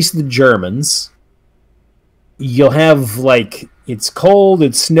the case of the Germans, you'll have like it's cold,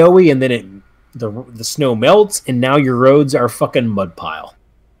 it's snowy, and then the snow melts, and now your roads are a fucking mud pile.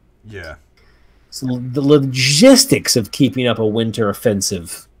 Yeah. So the logistics of keeping up a winter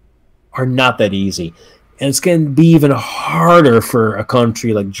offensive are not that easy, and it's going to be even harder for a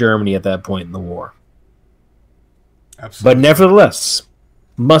country like Germany at that point in the war. Absolutely. But nevertheless,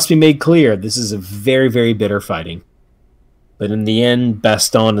 must be made clear this is a very, very bitter fighting. But in the end,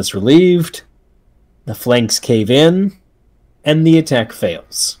 Baston is relieved, the flanks cave in, and the attack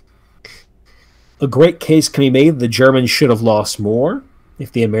fails. A great case can be made the Germans should have lost more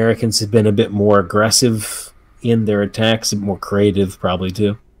if the Americans had been a bit more aggressive in their attacks and more creative, probably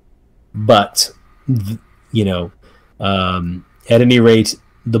too. But, you know, at any rate,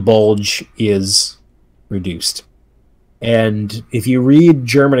 the bulge is reduced. And if you read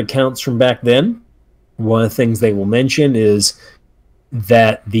German accounts from back then, one of the things they will mention is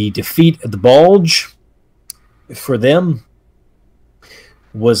that the defeat at the bulge for them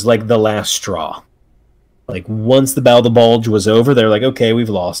was like the last straw. Like once the Battle of the Bulge was over, they're like, okay, we've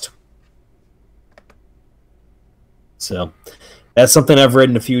lost. So that's something I've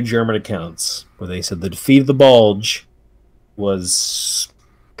read in a few German accounts where they said the defeat of the Bulge was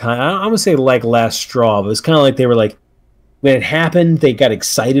kind of, I'm going to say like last straw, but it's kind of like they were like, when it happened, they got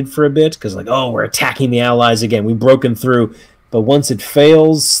excited for a bit because like, oh, we're attacking the Allies again. We've broken through. But once it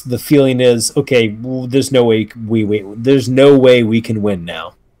fails, the feeling is, okay, well, there's no way there's no way we can win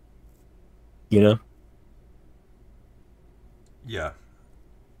now. You know? Yeah.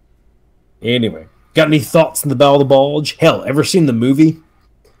 Anyway, got any thoughts on the Battle of the Bulge? Hell, ever seen the movie?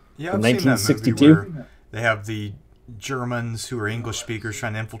 Yeah, from I've seen that 1962? movie where they have the Germans who are English speakers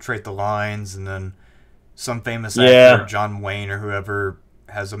trying to infiltrate the lines, and then some famous actor, John Wayne or whoever,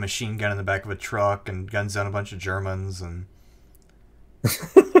 has a machine gun in the back of a truck and guns down a bunch of Germans. And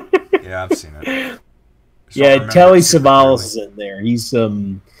yeah, I've seen it. Yeah, Telly Savalas is in there.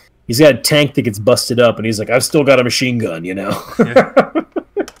 He's got a tank that gets busted up, and he's like, I've still got a machine gun, you know?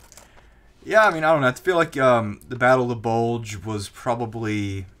 Yeah, I mean, I don't know. I feel like the Battle of the Bulge was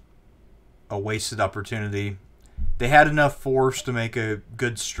probably a wasted opportunity. They had enough force to make a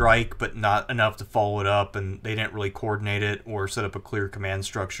good strike, but not enough to follow it up, and they didn't really coordinate it or set up a clear command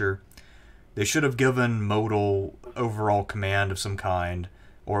structure. They should have given modal overall command of some kind,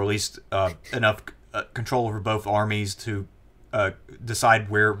 or at least enough control over both armies to decide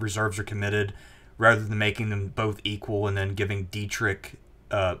where reserves are committed, rather than making them both equal and then giving Dietrich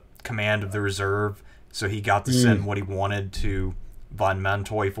command of the reserve, so he got to send what he wanted to von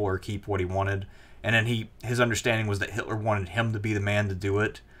Manteuffel or keep what he wanted. And then his understanding was that Hitler wanted him to be the man to do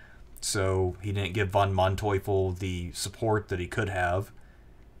it, so he didn't give von Manteuffel the support that he could have.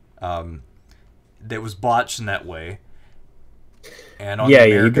 That was botched in that way. And on the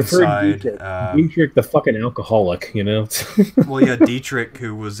American side, Dietrich, the fucking alcoholic, you know. well, yeah, Dietrich,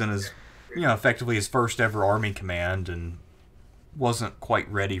 who was in his, effectively his first ever army command, and wasn't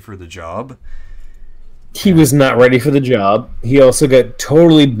quite ready for the job. He was not ready for the job. He also got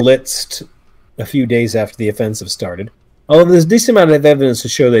totally blitzed a few days after the offensive started. Although there's a decent amount of evidence to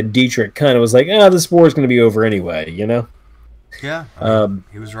show that Dietrich kind of was like, this war is going to be over anyway, you know? Yeah,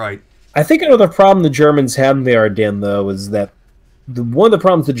 he was right. I think another problem the Germans had in the Ardennes, though, is that one of the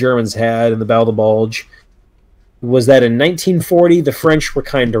problems the Germans had in the Battle of the Bulge was that in 1940, the French were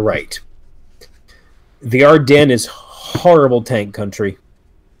kind of right. The Ardennes is horrible tank country.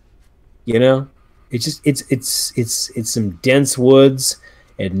 You know? It's some dense woods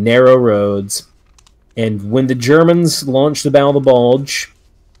and narrow roads. And when the Germans launched the Battle of the Bulge,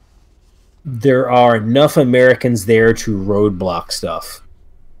 there are enough Americans there to roadblock stuff.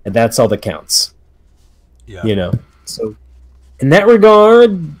 And that's all that counts. Yeah. You know? So, in that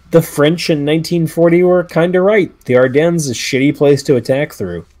regard, the French in 1940 were kind of right. The Ardennes is a shitty place to attack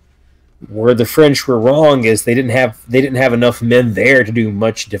through. Where the French were wrong is they didn't have enough men there to do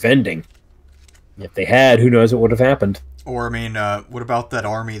much defending. If they had, who knows what would have happened. Or, I mean, what about that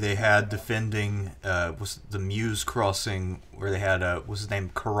army they had defending, was the Meuse crossing, where they had, what's his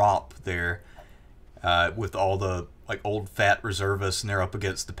name, Karop there, with all the, like, old fat reservists, and they're up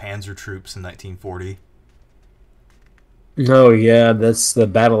against the Panzer troops in 1940. Oh, yeah, that's the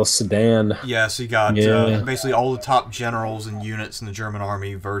Battle of Sedan. Yeah, so you got basically all the top generals and units in the German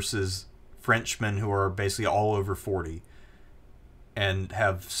army versus Frenchmen who are basically all over 40 and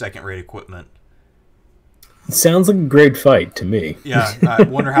have second-rate equipment. It sounds like a great fight to me. Yeah, I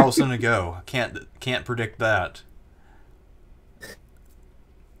wonder how it's going to go. Can't predict that.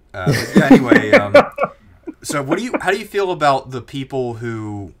 Yeah, anyway, So how do you feel about the people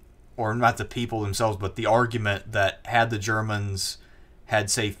who, or not the people themselves, but the argument that had the Germans had,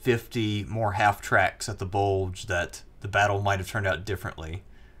 say, 50 more half tracks at the Bulge, that the battle might have turned out differently?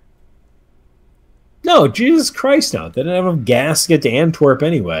 No, Jesus Christ, no. They didn't have enough gas to get to Antwerp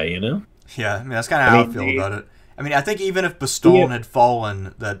anyway, you know? Yeah, I mean, that's kind of how I feel about it. I mean, I think even if Bastogne had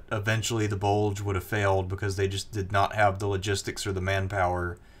fallen, that eventually the Bulge would have failed because they just did not have the logistics or the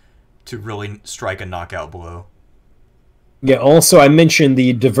manpower to really strike a knockout blow. Yeah, also, I mentioned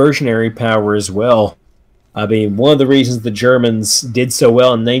the diversionary power as well. I mean, one of the reasons the Germans did so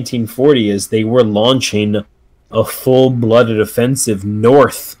well in 1940 is they were launching a full-blooded offensive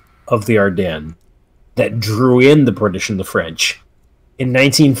north of the Ardennes that drew in the British and the French. In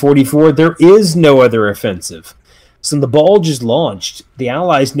 1944, there is no other offensive. So when the Bulge is launched, the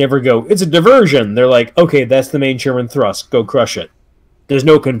Allies never go, it's a diversion. They're like, okay, that's the main German thrust. Go crush it. There's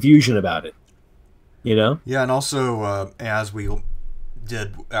no confusion about it. You know? Yeah, and also, as we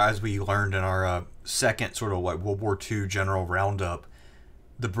learned in our second sort of like World War II general roundup,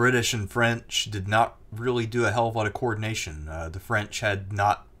 the British and French did not really do a hell of a lot of coordination. The French had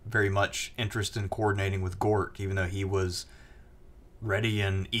not very much interest in coordinating with Gort, even though he was ready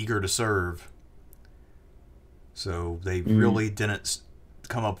and eager to serve. So they really didn't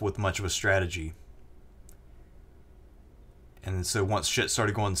come up with much of a strategy. And so once shit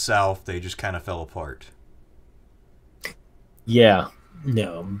started going south, they just kind of fell apart. Yeah.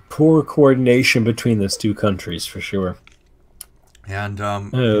 No. Poor coordination between those two countries, for sure. And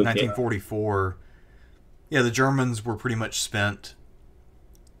in 1944, yeah, the Germans were pretty much spent.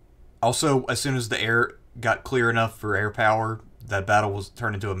 Also, as soon as the air got clear enough for air power, that battle was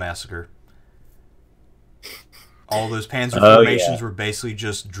turned into a massacre. All those panzer formations were basically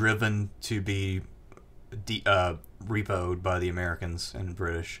just driven to be repoed by the Americans and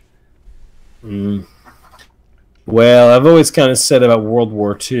British. Well, I've always kind of said about World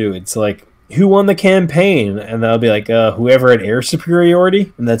War II, it's like, who won the campaign? And that'll be like, whoever had air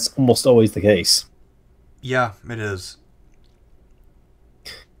superiority, and that's almost always the case. Yeah, it is.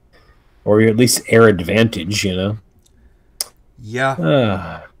 Or at least air advantage, you know?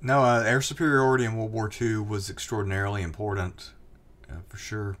 Yeah. No, air superiority in World War II was extraordinarily important, for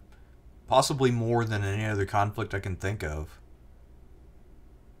sure. Possibly more than any other conflict I can think of.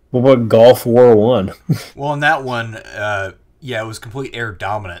 What about Gulf War One? Well, in that one, yeah, it was complete air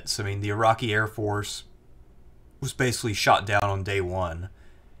dominance. I mean, the Iraqi Air Force was basically shot down on day one.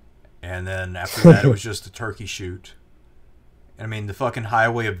 And then after that, it was just a turkey shoot. And I mean, the fucking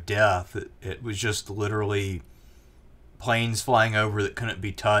highway of death, it was just literally planes flying over that couldn't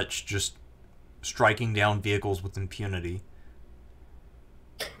be touched, just striking down vehicles with impunity.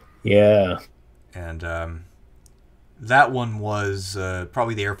 Yeah. And that one was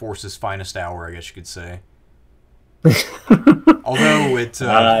probably the Air Force's finest hour, I guess you could say. Although it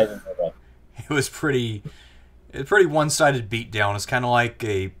was pretty one-sided beatdown. It's kind of like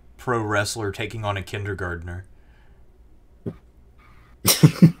a pro wrestler taking on a kindergartner.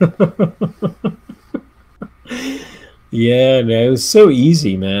 Yeah, no, it was so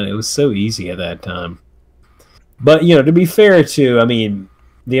easy, man. It was so easy at that time. But, you know, to be fair, too, I mean,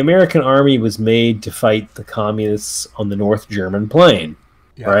 the American army was made to fight the communists on the North German plain,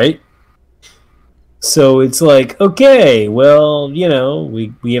 right? So it's like, okay, well, you know,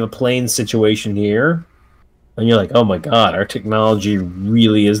 we have a plain situation here. And you're like, oh my god, our technology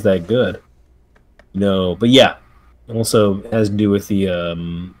really is that good. No, but yeah, also has to do with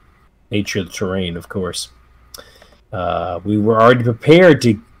the nature of the terrain, of course. We were already prepared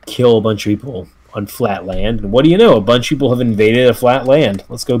to kill a bunch of people on flat land. And what do you know? A bunch of people have invaded a flat land.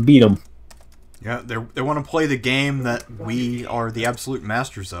 Let's go beat them. Yeah, they want to play the game that we are the absolute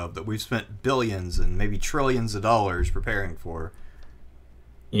masters of, that we've spent billions and maybe trillions of dollars preparing for.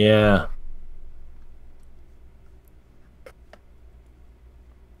 Yeah.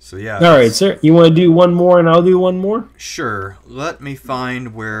 So yeah. All right, sir. You want to do one more and I'll do one more? Sure. Let me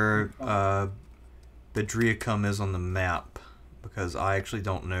find where Bedriacum is on the map, because I actually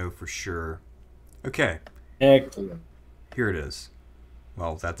don't know for sure. Okay. Excellent. Here it is.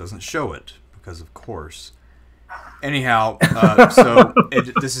 Well, that doesn't show it, because of course. Anyhow,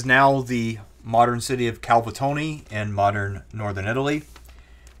 this is now the modern city of Calvatone in modern northern Italy.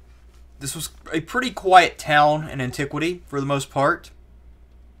 This was a pretty quiet town in antiquity, for the most part.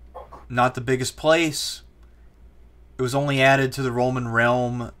 Not the biggest place. It was only added to the Roman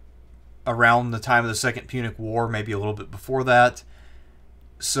realm around the time of the Second Punic War, maybe a little bit before that.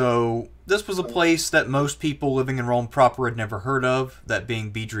 So this was a place that most people living in Rome proper had never heard of, that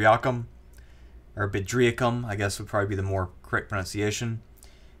being Bedriacum, or Bedriacum, I guess would probably be the more correct pronunciation.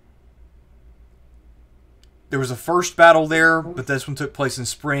 There was a first battle there, but this one took place in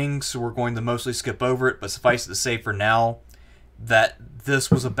spring, so we're going to mostly skip over it, but suffice it to say for now that this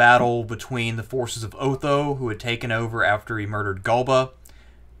was a battle between the forces of Otho, who had taken over after he murdered Galba,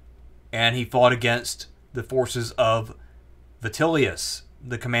 and he fought against the forces of Vitellius,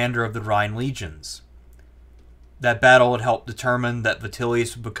 the commander of the Rhine legions. That battle had helped determine that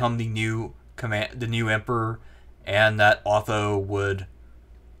Vitellius would become the new emperor, and that Otho would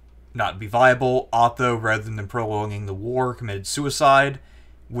not be viable. Otho, rather than prolonging the war, committed suicide,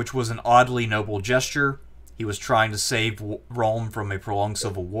 which was an oddly noble gesture. He was trying to save Rome from a prolonged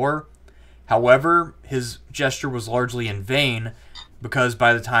civil war. However, his gesture was largely in vain, because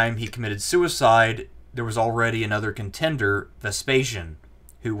by the time he committed suicide, there was already another contender, Vespasian,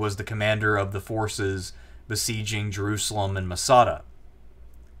 who was the commander of the forces besieging Jerusalem and Masada.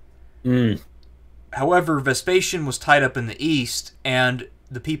 However, Vespasian was tied up in the east, and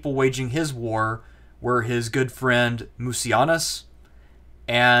the people waging his war were his good friend Mucianus,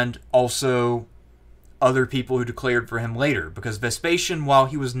 and also other people who declared for him later, because Vespasian, while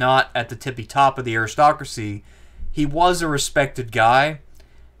he was not at the tippy top of the aristocracy, he was a respected guy,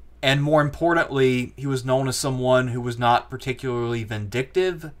 and more importantly, he was known as someone who was not particularly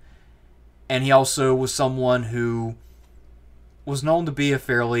vindictive, and he also was someone who was known to be a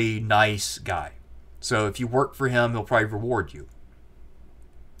fairly nice guy. So if you work for him, he'll probably reward you.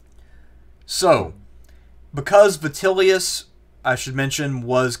 So, because Vitellius, I should mention,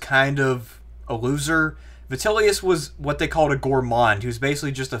 was kind of a loser, Vitellius was what they called a gourmand. He was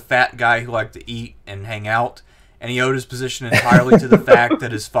basically just a fat guy who liked to eat and hang out, and he owed his position entirely to the fact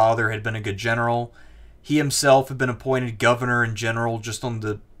that his father had been a good general. He himself had been appointed governor and general just on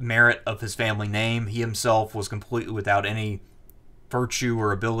the merit of his family name. He himself was completely without any virtue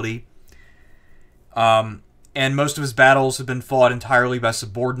or ability. And most of his battles had been fought entirely by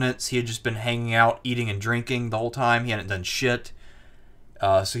subordinates. He had just been hanging out, eating and drinking the whole time. He hadn't done shit.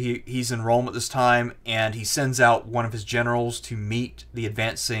 So he's in Rome at this time, and he sends out one of his generals to meet the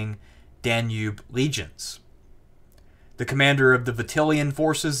advancing Danube legions. The commander of the Vitellian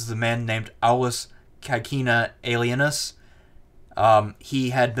forces is a man named Aulus Caecina Aelianus. He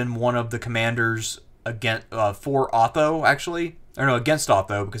had been one of the commanders for Otho, actually. Or no, against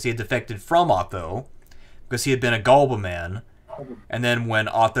Otho, because he had defected from Otho, because he had been a Galba man. And then when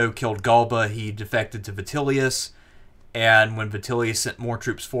Otho killed Galba, he defected to Vitellius. And when Vitellius sent more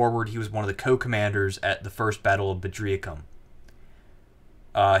troops forward, he was one of the co-commanders at the first Battle of Bedriacum.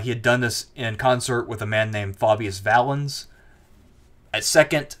 He had done this in concert with a man named Fabius Valens. At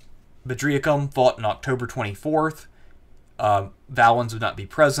second Bedriacum, fought on October 24th. Valens would not be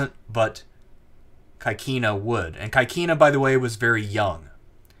present, but Caecina would. And Caecina, by the way, was very young.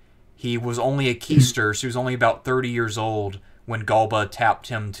 He was only a keister, so he was only about 30 years old when Galba tapped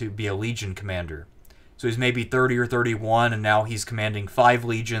him to be a legion commander. So he's maybe 30 or 31, and now he's commanding 5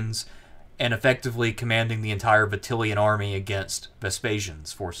 legions and effectively commanding the entire Vitellian army against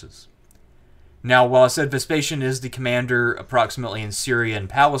Vespasian's forces. Now, while I said Vespasian is the commander approximately in Syria and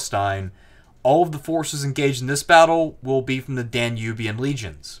Palestine, all of the forces engaged in this battle will be from the Danubian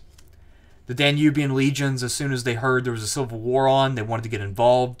legions. The Danubian legions, as soon as they heard there was a civil war on, they wanted to get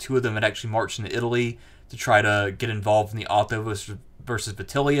involved. 2 of them had actually marched into Italy to try to get involved in the Otho versus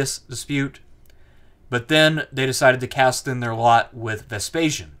Vitellius dispute. But then they decided to cast in their lot with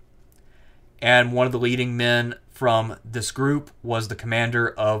Vespasian. And one of the leading men from this group was the commander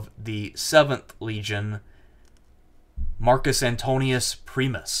of the 7th Legion, Marcus Antonius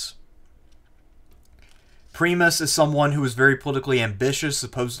Primus. Primus is someone who was very politically ambitious,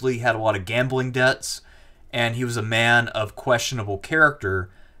 supposedly had a lot of gambling debts, and he was a man of questionable character.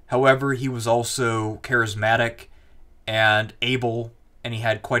 However, he was also charismatic and able, and he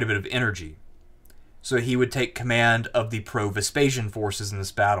had quite a bit of energy. So he would take command of the pro-Vespasian forces in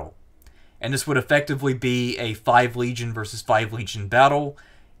this battle. And this would effectively be a 5-legion versus 5-legion battle,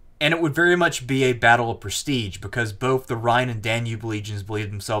 and it would very much be a battle of prestige, because both the Rhine and Danube legions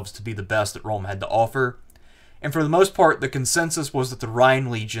believed themselves to be the best that Rome had to offer. And for the most part, the consensus was that the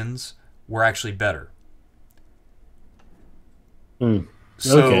Rhine legions were actually better.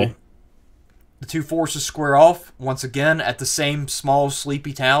 So, the two forces square off, once again, at the same small,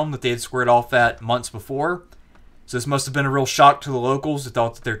 sleepy town that they had squared off at months before. So this must have been a real shock to the locals that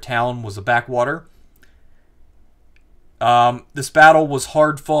thought that their town was a backwater. This battle was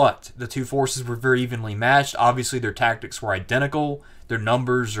hard fought. The two forces were very evenly matched. Obviously, their tactics were identical. Their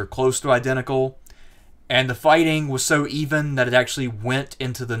numbers are close to identical. And the fighting was so even that it actually went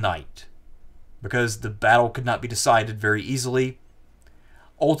into the night, because the battle could not be decided very easily.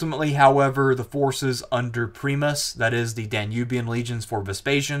 Ultimately, however, the forces under Primus, that is the Danubian legions for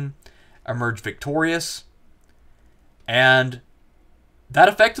Vespasian, emerged victorious. And that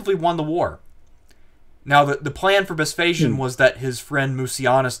effectively won the war. Now, the plan for Vespasian was that his friend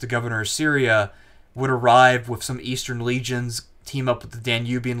Mucianus, the governor of Syria, would arrive with some eastern legions, team up with the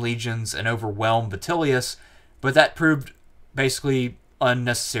Danubian legions, and overwhelm Vitellius, but that proved basically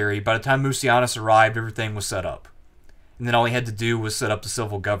unnecessary. By the time Mucianus arrived, everything was set up. And then all he had to do was set up the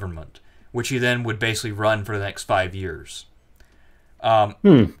civil government, which he then would basically run for the next 5 years.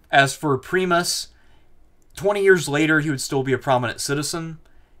 As for Primus, 20 years later, he would still be a prominent citizen.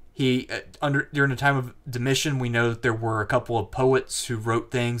 During the time of Domitian, we know that there were a couple of poets who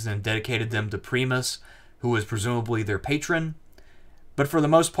wrote things and dedicated them to Primus, who was presumably their patron. But for the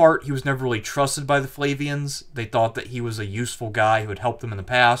most part, he was never really trusted by the Flavians. They thought that he was a useful guy who had helped them in the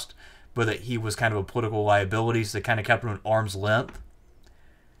past, but that he was kind of a political liability, so they kind of kept him at arm's length.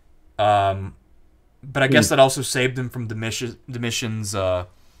 But I guess that also saved him from Domitian's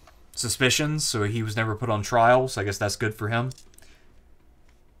suspicions, so he was never put on trial, so I guess that's good for him.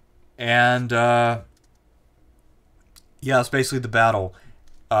 And, yeah, that's basically the battle.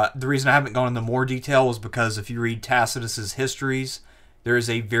 The reason I haven't gone into more detail is because if you read Tacitus's histories, there is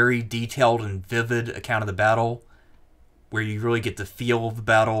a very detailed and vivid account of the battle, where you really get the feel of the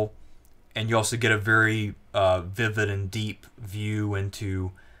battle, and you also get a very vivid and deep view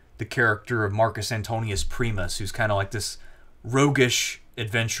into the character of Marcus Antonius Primus, who's kind of like this roguish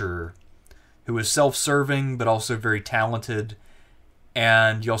adventurer who is self-serving but also very talented.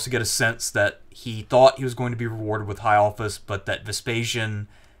 And you also get a sense that he thought he was going to be rewarded with high office, but that Vespasian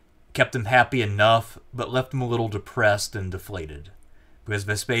kept him happy enough, but left him a little depressed and deflated, because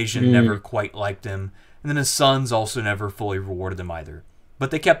Vespasian never quite liked him, and then his sons also never fully rewarded him either. But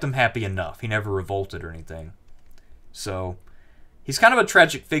they kept him happy enough. He never revolted or anything. So he's kind of a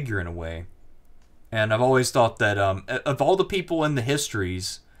tragic figure in a way. And I've always thought that of all the people in the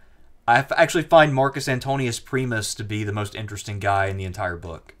histories, I actually find Marcus Antonius Primus to be the most interesting guy in the entire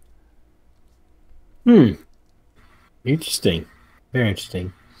book. Interesting. Very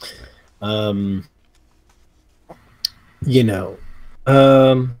interesting. What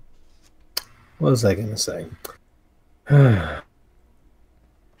was I going to say?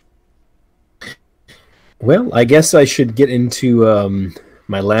 Well, I guess I should get into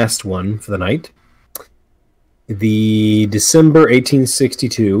my last one for the night. The December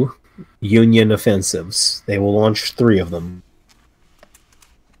 1862 Union offensives. They will launch 3 of them.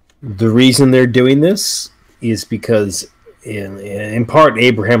 The reason they're doing this is because, in part,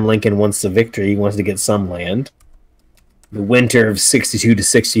 Abraham Lincoln wants the victory. He wants to get some land. The winter of 62 to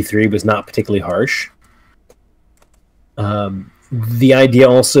 63 was not particularly harsh. The idea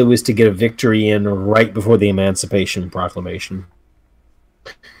also is to get a victory in right before the Emancipation Proclamation.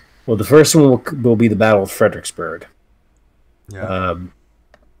 Well, the first one will be the Battle of Fredericksburg.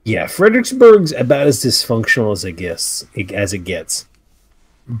 Yeah. Fredericksburg's about as dysfunctional as it gets.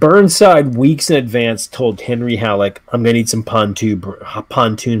 Burnside, weeks in advance, told Henry Halleck, "I'm going to need some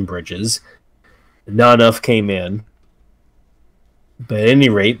pontoon bridges." Not enough came in. But at any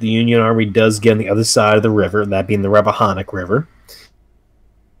rate, the Union Army does get on the other side of the river, that being the Rappahannock River,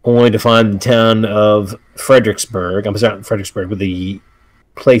 only to find the town of Fredericksburg. I'm sorry, not Fredericksburg, but the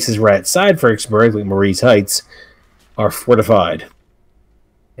places right outside Fredericksburg, like Marie's Heights, are fortified.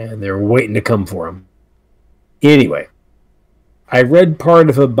 And they're waiting to come for them. Anyway, I read part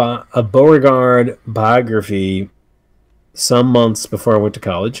of a Beauregard biography some months before I went to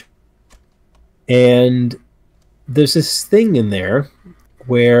college. And there's this thing in there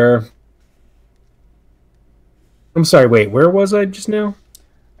where... I'm sorry, wait, where was I just now?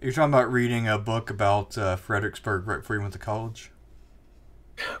 You're talking about reading a book about Fredericksburg right before you went to college?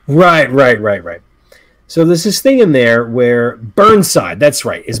 Right. So there's this thing in there where Burnside, that's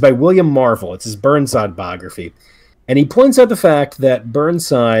right, is by William Marvel. It's his Burnside biography. And he points out the fact that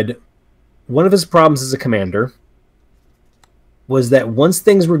Burnside, one of his problems as a commander, was that once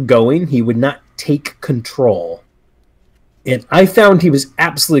things were going, he would not take control. And I found he was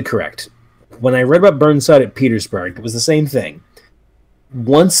absolutely correct. When I read about Burnside at Petersburg, it was the same thing.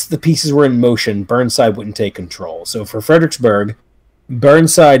 Once the pieces were in motion, Burnside wouldn't take control. So for Fredericksburg,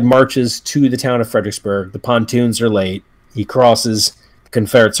 Burnside marches to the town of Fredericksburg. The pontoons are late. He crosses. The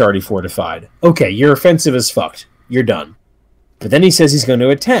Confederates are already fortified. Okay, your offensive is fucked. You're done. But then he says he's going to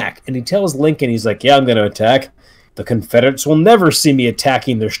attack. And he tells Lincoln, he's like, yeah, I'm going to attack. The Confederates will never see me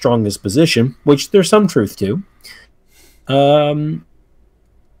attacking their strongest position, which there's some truth to.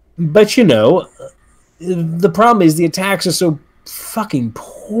 But, you know, the problem is the attacks are so fucking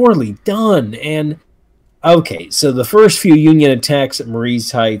poorly done. And, okay, so the first few Union attacks at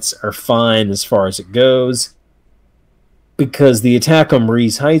Marie's Heights are fine as far as it goes, because the attack on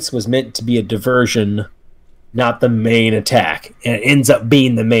Marie's Heights was meant to be a diversion not the main attack. And it ends up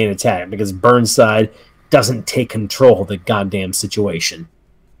being the main attack because Burnside doesn't take control of the goddamn situation.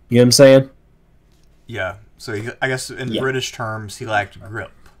 You know what I'm saying? Yeah. So I guess in British terms, he lacked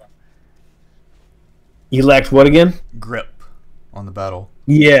grip. He lacked what again? Grip on the battle.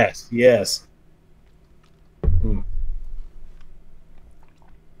 Yes, yes.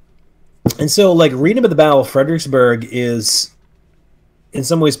 And so, like, reading about the Battle of Fredericksburg is, in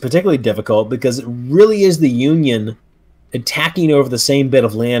some ways, particularly difficult because it really is the Union attacking over the same bit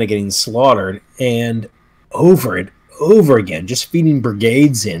of land and getting slaughtered, and over and over again, just feeding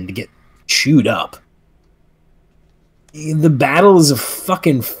brigades in to get chewed up. The battle is a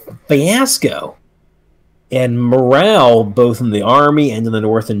fucking fiasco. And morale, both in the army and in the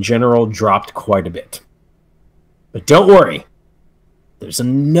North in general, dropped quite a bit. But don't worry. There's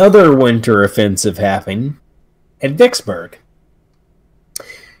another winter offensive happening at Vicksburg.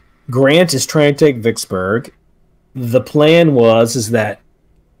 Grant is trying to take Vicksburg. The plan is that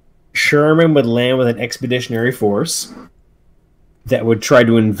Sherman would land with an expeditionary force that would try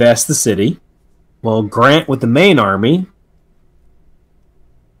to invest the city, while Grant with the main army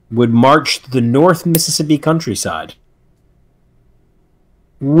would march to the North Mississippi countryside.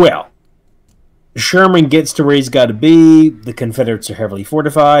 Well, Sherman gets to where he's got to be. The Confederates are heavily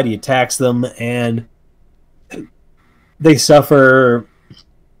fortified. He attacks them, and they suffer,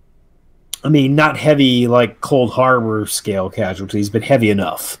 I mean, not heavy like Cold Harbor scale casualties, but heavy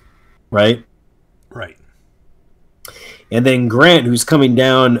enough, right? Right. And then Grant, who's coming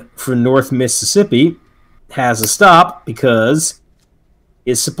down from North Mississippi, has to stop because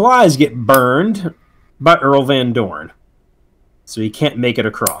his supplies get burned by Earl Van Dorn. So he can't make it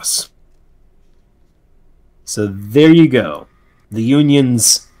across. So there you go. The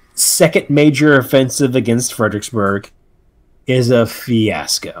Union's second major offensive against Fredericksburg is a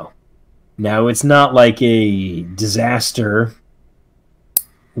fiasco. Now, it's not like a disaster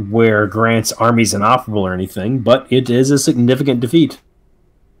where Grant's army's inoperable or anything, but it is a significant defeat.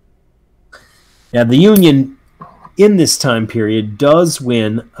 Now, the Union in this time period does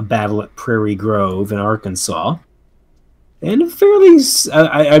win a battle at Prairie Grove in Arkansas, and a fairly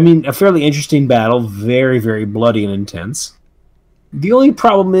interesting battle, very, very bloody and intense. The only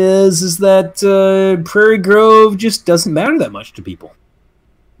problem is that Prairie Grove just doesn't matter that much to people.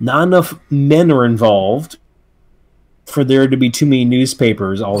 Not enough men are involved for there to be too many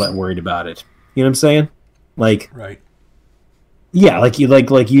newspapers all that worried about it. You know what I'm saying? Like, right. Yeah, like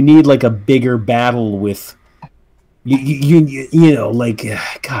you need like a bigger battle with you know, like,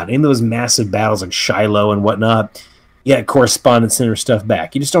 God, in those massive battles like Shiloh and whatnot, yeah, correspondence center stuff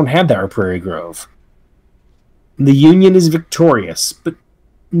back. You just don't have that at Prairie Grove. The Union is victorious, but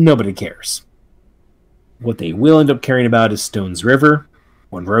nobody cares. What they will end up caring about is Stones River,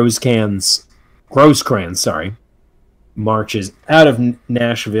 when Rosecrans marches out of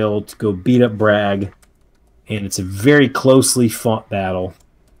Nashville to go beat up Bragg, and it's a very closely fought battle.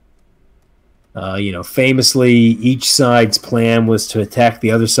 Famously, each side's plan was to attack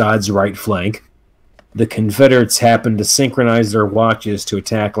the other side's right flank. The Confederates happened to synchronize their watches to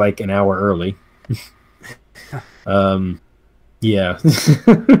attack like an hour early. Yeah.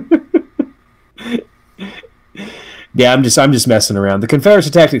 Yeah, I'm just messing around. The Confederates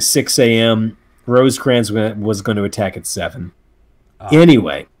attacked at 6 a.m. Rosecrans was going to attack at 7.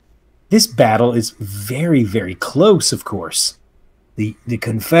 Anyway, this battle is very, very close, of course. The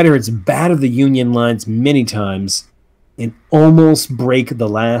Confederates batter the Union lines many times and almost break the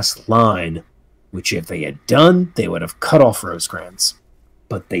last line, which if they had done, they would have cut off Rosecrans.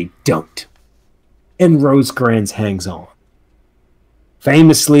 But they don't. And Rosecrans hangs on.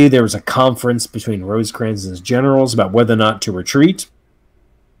 Famously, there was a conference between Rosecrans and his generals about whether or not to retreat.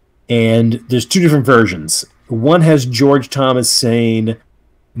 And there's two different versions. One has George Thomas saying,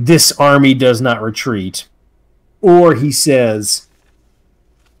 "This army does not retreat." Or he says,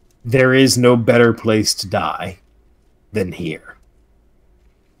 "There is no better place to die than here."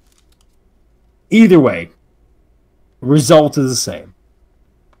 Either way, result is the same.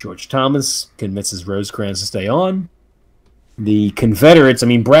 George Thomas convinces Rosecrans to stay on. The Confederates,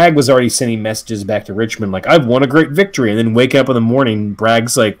 Bragg was already sending messages back to Richmond like, "I've won a great victory," and then wake up in the morning,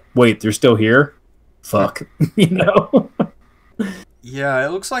 Bragg's like, "Wait, they're still here? Fuck." You know? Yeah,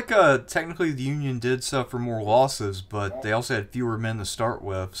 it looks like technically the Union did suffer more losses, but they also had fewer men to start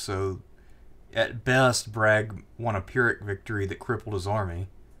with, so at best, Bragg won a Pyrrhic victory that crippled his army.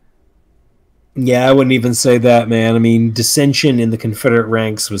 Yeah, I wouldn't even say that, man. Dissension in the Confederate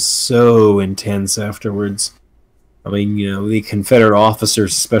ranks was so intense afterwards. The Confederate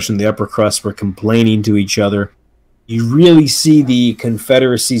officers, especially in the upper crust, were complaining to each other. you really see the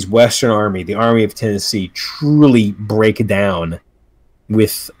Confederacy's Western Army, the Army of Tennessee, truly break down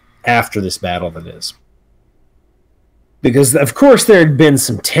after this battle, that is. Because, of course, there had been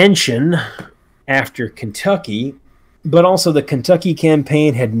some tension after Kentucky, but also the Kentucky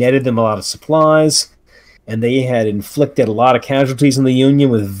campaign had netted them a lot of supplies, and they had inflicted a lot of casualties in the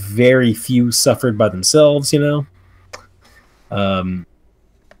Union with very few suffered by themselves,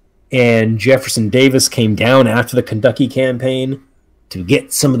 And Jefferson Davis came down after the Kentucky campaign to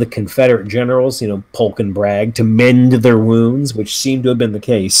get some of the Confederate generals, Polk and Bragg, to mend their wounds, which seemed to have been the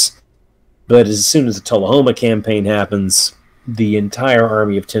case. But as soon as the Tullahoma campaign happens, the entire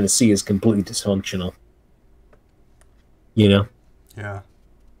Army of Tennessee is completely dysfunctional. Yeah.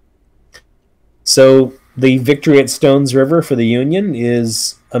 So the victory at Stones River for the Union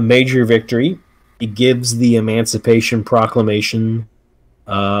is a major victory. It gives the Emancipation Proclamation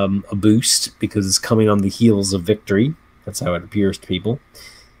a boost because it's coming on the heels of victory. That's how it appears to people.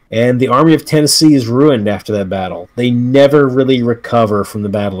 And the Army of Tennessee is ruined after that battle. They never really recover from the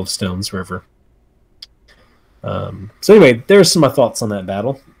Battle of Stones River. So anyway, there's some of my thoughts on that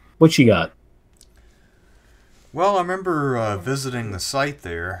battle. What you got? Well, I remember visiting the site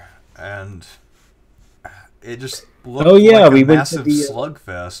there, and it just looked like a massive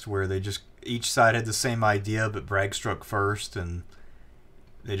slugfest where each side had the same idea, but Bragg struck first, and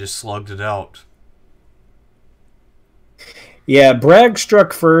they just slugged it out. Yeah, Bragg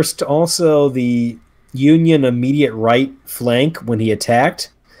struck first. Also, the Union immediate right flank, when he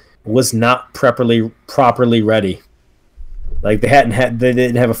attacked, was not properly ready. Like they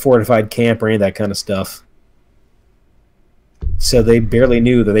didn't have a fortified camp or any of that kind of stuff. So they barely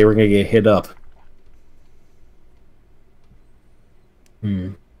knew that they were going to get hit up.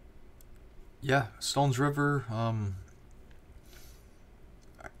 Yeah, Stones River,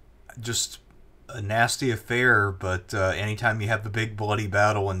 just a nasty affair, but anytime you have a big bloody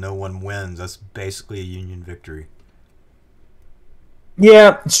battle and no one wins, that's basically a Union victory.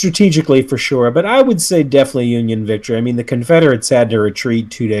 Yeah, strategically for sure, but I would say definitely Union victory. I mean, the Confederates had to retreat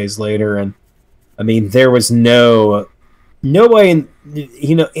 2 days later, and I mean, there was no way,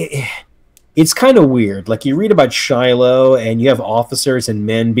 it's kind of weird. Like, you read about Shiloh, and you have officers and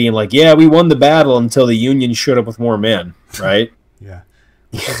men being like, yeah, we won the battle until the Union showed up with more men, right? Yeah.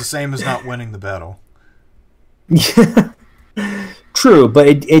 Which is the same as not winning the battle. True, but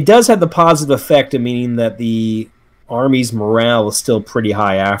it does have the positive effect of meaning that the Army's morale is still pretty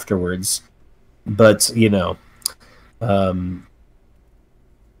high afterwards. But,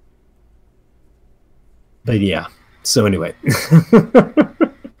 but yeah. So anyway.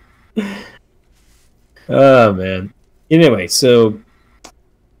 Oh, man. Anyway, so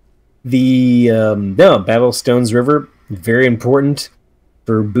the Battle of Stones River, very important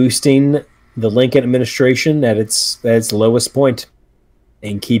for boosting the Lincoln administration at its lowest point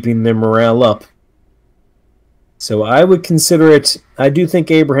and keeping their morale up. So I would consider it, I do think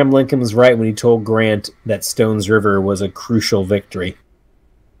Abraham Lincoln was right when he told Grant that Stones River was a crucial victory.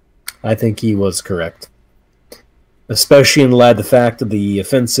 I think he was correct. Especially in light of the fact that the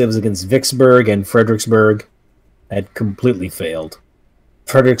offensives against Vicksburg and Fredericksburg had completely failed.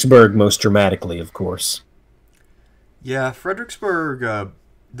 Fredericksburg most dramatically, of course. Yeah, Fredericksburg,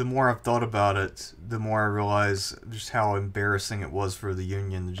 the more I've thought about it, the more I realize just how embarrassing it was for the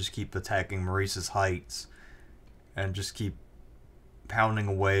Union to just keep attacking Maurice's Heights and just keep pounding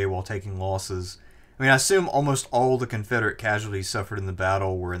away while taking losses. I mean, I assume almost all the Confederate casualties suffered in the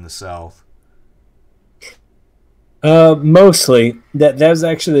battle were in the South. Mostly. That was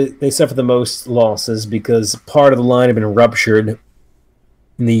actually, they suffered the most losses because part of the line had been ruptured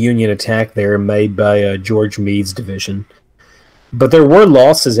in the Union attack there made by George Meade's division. But there were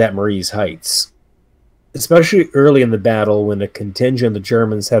losses at Maurice Heights, especially early in the battle when a contingent of the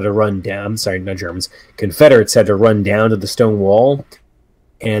Germans had to run down, Confederates had to run down to the stone wall.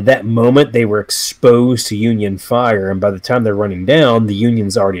 And at that moment, they were exposed to Union fire, and by the time they're running down, the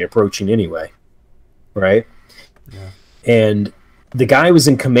Union's already approaching anyway. Right? Yeah. And the guy who was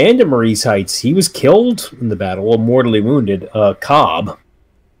in command at Maurice Heights, he was killed in the battle, well, mortally wounded, Cobb,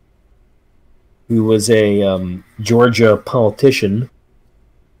 who was a Georgia politician.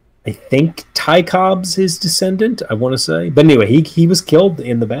 I think Ty Cobb's his descendant, I want to say. But anyway, he was killed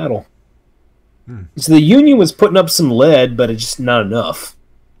in the battle. So the Union was putting up some lead, but it's just not enough.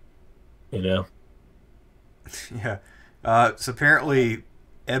 Yeah. So apparently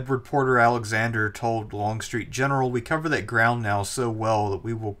Edward Porter Alexander told Longstreet, "General, we cover that ground now so well that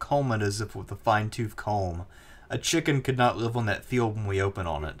we will comb it as if with a fine-tooth comb. A chicken could not live on that field when we open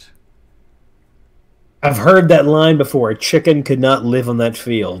on it." I've heard that line before. A chicken could not live on that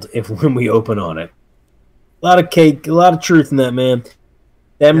field when we open on it. A lot of cake, a lot of truth in that, man.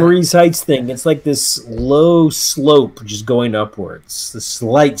 That Yeah. Marie's Heights thing, it's like this low slope just going upwards. The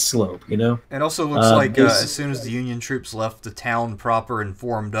slight slope, you know? It also looks like There's as soon as the Union troops left the town proper and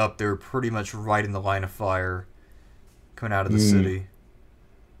formed up, they were pretty much right in the line of fire coming out of the city.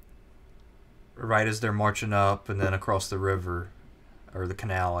 Right as they're marching up and then across the river. Or the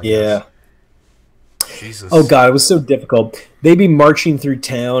canal, I guess. Jesus. Oh, God, it was so difficult. They'd be marching through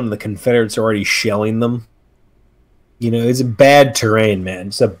town and the Confederates are already shelling them. You know, it's a bad terrain, man.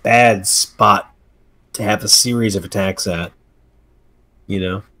 It's a bad spot to have a series of attacks at. You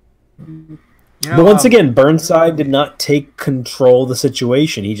know? But once again, Burnside did not take control of the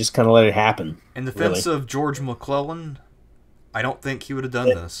situation. He just kind of let it happen. In defense of George McClellan, I don't think he would have done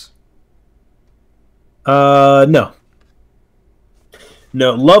this. No.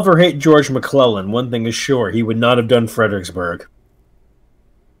 No, love or hate George McClellan, one thing is sure, he would not have done Fredericksburg.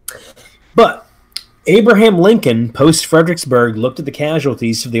 But Abraham Lincoln, post-Fredericksburg, looked at the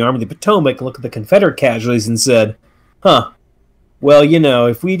casualties of the Army of the Potomac, looked at the Confederate casualties, and said, well, you know,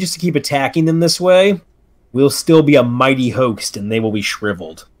 if we just keep attacking them this way, we'll still be a mighty host, and they will be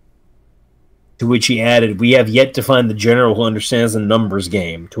shriveled. To which he added, we have yet to find the general who understands the numbers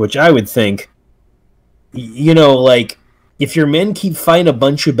game. To which I would think, you know, like, if your men keep fighting a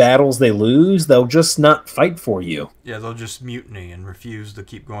bunch of battles they lose, they'll just not fight for you. Yeah, they'll just mutiny and refuse to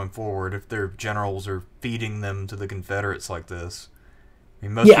keep going forward if their generals are feeding them to the Confederates like this. I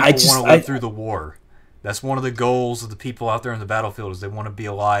mean, most people want to live through the war. That's one of the goals of the people out there in the battlefield, is they want to be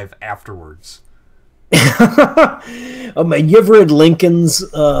alive afterwards. Oh man, you ever read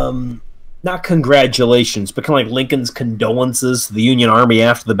Lincoln's, not congratulations, but kind of like Lincoln's condolences to the Union Army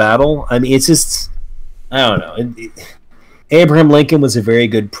after the battle? I mean, it's just, I don't know. Abraham Lincoln was a very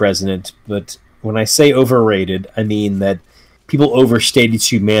good president, but when I say overrated, I mean that people overstated his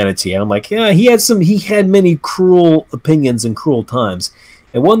humanity. And I'm like, yeah, he had many cruel opinions and cruel times.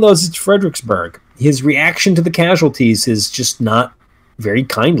 And one of those is Fredericksburg. His reaction to the casualties is just not very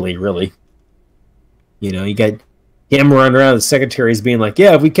kindly, really. You know, you got him running around, the secretaries being like,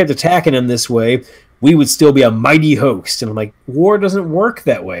 yeah, if we kept attacking him this way, we would still be a mighty host. And I'm like, war doesn't work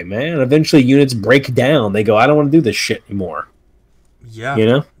that way, man. Eventually units break down. They go, I don't want to do this shit anymore. Yeah. You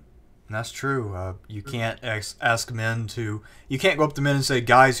know? That's true. You can't ask men to... You can't go up to men and say,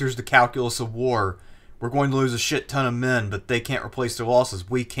 guys, here's the calculus of war. We're going to lose a shit ton of men, but they can't replace their losses.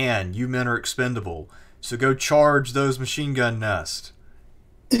 We can. You men are expendable. So go charge those machine gun nests.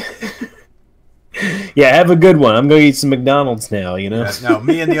 Yeah, have a good one. I'm going to eat some McDonald's now, you know? Yeah, no,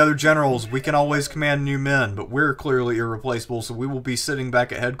 me and the other generals, we can always command new men, but we're clearly irreplaceable, so we will be sitting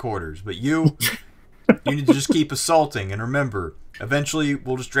back at headquarters. But you need to just keep assaulting, and remember, eventually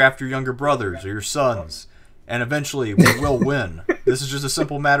we'll just draft your younger brothers or your sons, and eventually we will win. This is just a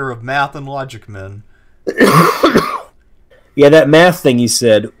simple matter of math and logic, men. Yeah, that math thing you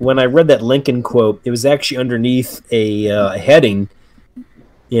said, when I read that Lincoln quote, it was actually underneath a heading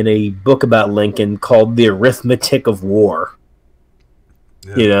in a book about Lincoln called The Arithmetic of War.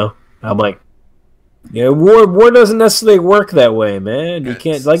 Yeah. You know? I'm like, yeah, war doesn't necessarily work that way, man. You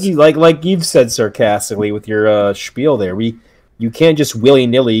can't, like you've said sarcastically with your spiel there, you can't just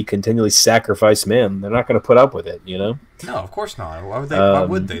willy-nilly continually sacrifice men. They're not going to put up with it, you know? No, of course not. Why would they? Why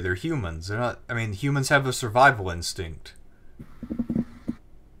would they? They're humans. They're not. I mean, humans have a survival instinct.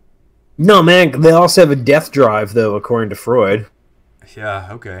 No, man. They also have a death drive, though, according to Freud. Yeah.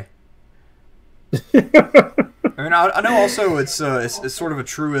 Okay. I mean, I know. Also, it's sort of a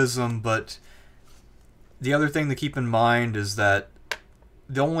truism, but the other thing to keep in mind is that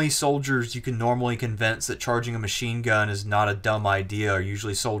the only soldiers you can normally convince that charging a machine gun is not a dumb idea are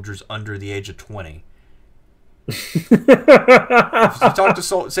usually soldiers under the age of 20. If you talk to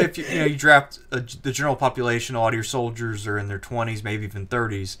say if you draft the general population, a lot of your soldiers are in their 20s, maybe even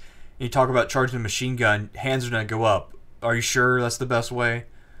 30s, and you talk about charging a machine gun, hands are gonna go up. Are you sure that's the best way?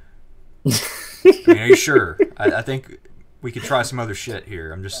 I mean, are you sure? I think we could try some other shit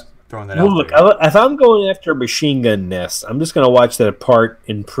here. I'm just throwing that out look, there. If I'm going after a machine gun nest, I'm just going to watch that part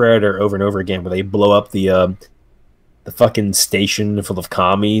in Predator over and over again where they blow up the fucking station full of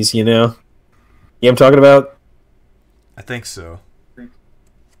commies, you know? Yeah, I'm talking about? I think so.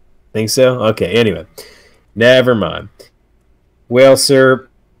 Think so? Okay, anyway. Never mind. Well, sir,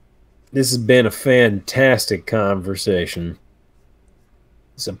 this has been a fantastic conversation.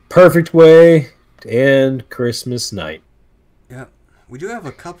 It's a perfect way to end Christmas night. Yeah. We do have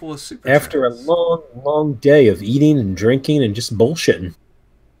a couple of super After chats. a long, long day of eating and drinking and just bullshitting.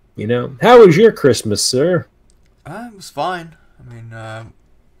 You know? How was your Christmas, sir? It was fine. I mean,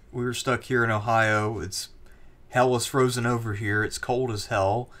 we were stuck here in Ohio. Hell is frozen over here. It's cold as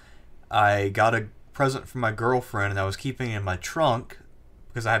hell. I got a present from my girlfriend, and I was keeping it in my trunk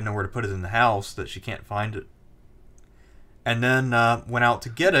because I have nowhere to put it in the house that she can't find it. And then went out to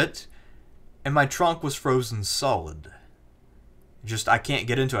get it, and my trunk was frozen solid. Just, I can't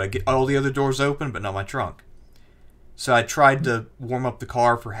get into it. I get all the other doors open, but not my trunk. So I tried to warm up the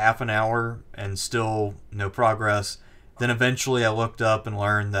car for half an hour, and still no progress. Then eventually I looked up and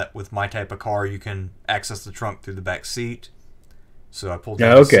learned that with my type of car, you can access the trunk through the back seat. So I pulled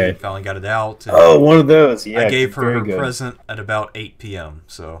down the seat, finally got it out. Oh, one of those. Yeah, I gave her her present at about 8 p.m.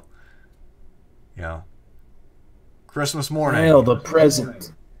 So, yeah. Christmas morning. Well, the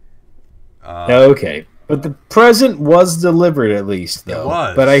present. Okay. But the present was delivered at least, though. It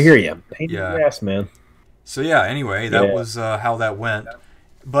was. But I hear you. Pain in the ass, man. So, yeah, anyway, that was how that went.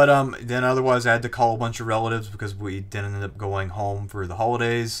 But then otherwise I had to call a bunch of relatives because we didn't end up going home for the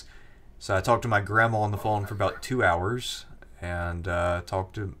holidays. So I talked to my grandma on the phone for about 2 hours. And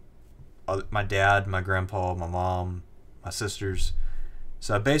talked to my dad, my grandpa, my mom, my sisters.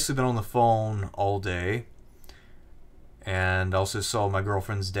 So I've basically been on the phone all day. And also saw my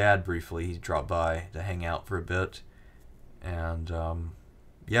girlfriend's dad briefly. He dropped by to hang out for a bit. And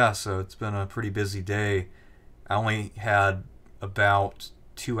yeah, so it's been a pretty busy day. I only had about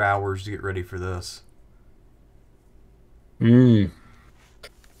 2 hours to get ready for this.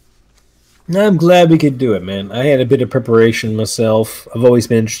 I'm glad we could do it, man. I had a bit of preparation myself. I've always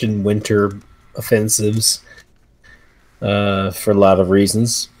been interested in winter offensives for a lot of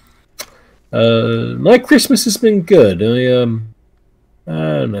reasons. My Christmas has been good. I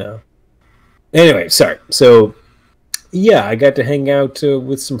don't know. Anyway, sorry. So, yeah, I got to hang out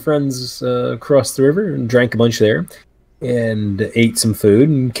with some friends across the river and drank a bunch there and ate some food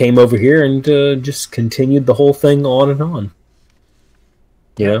and came over here and just continued the whole thing on and on.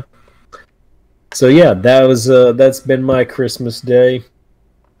 You know? So yeah, that's been my Christmas day,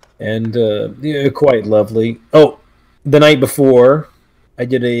 and yeah, quite lovely. Oh, the night before, I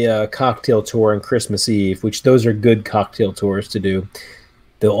did a cocktail tour on Christmas Eve, which those are good cocktail tours to do.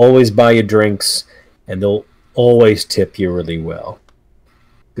 They'll always buy you drinks, and they'll always tip you really well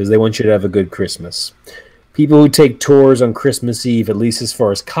because they want you to have a good Christmas. People who take tours on Christmas Eve, at least as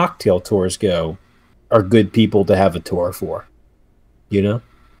far as cocktail tours go, are good people to have a tour for. You know.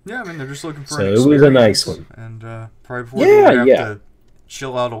 Yeah, I mean, they're just looking for an experience. So it was a nice one. And probably before they have to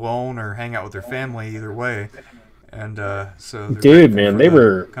chill out alone or hang out with their family either way. And so dude, man, they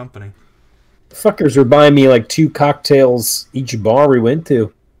were company. Fuckers were buying me like 2 cocktails each bar we went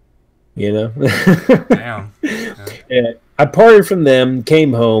to. You know? Damn. Yeah. I parted from them,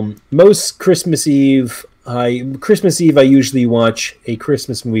 came home. Most Christmas Eve I usually watch a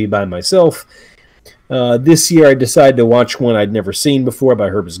Christmas movie by myself. This year I decided to watch one I'd never seen before by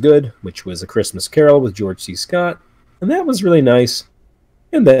Herb's Good, which was A Christmas Carol with George C. Scott, and that was really nice.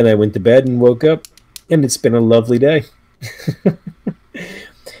 And then I went to bed and woke up, and it's been a lovely day.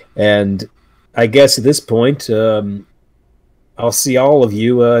 And I guess at this point, I'll see all of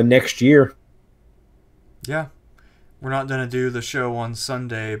you next year. Yeah. We're not going to do the show on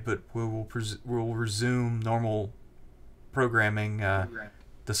Sunday, but we'll resume normal programming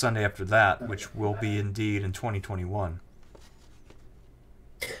the Sunday after that, which will be indeed in 2021.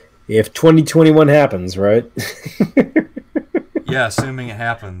 If 2021 happens, right? Yeah, assuming it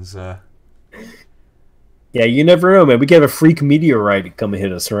happens. Yeah, you never know, man. We could have a freak meteorite come and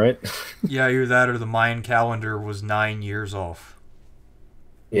hit us, right? Yeah, either that or the Mayan calendar was 9 years off.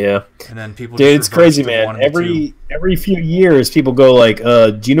 Yeah. And then people dude, it's crazy, man. Every few years, people go like,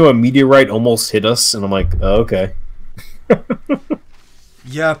 do you know a meteorite almost hit us? And I'm like, oh, okay.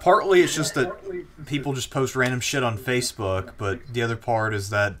 Yeah, partly it's just that people just post random shit on Facebook, but the other part is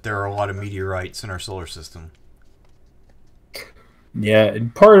that there are a lot of meteorites in our solar system. Yeah,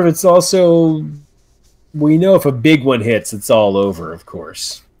 and part of it's also, we know if a big one hits, it's all over, of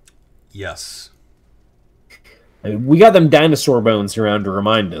course. Yes. I mean, we got them dinosaur bones around to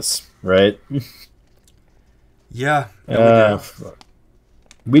remind us, right? Yeah,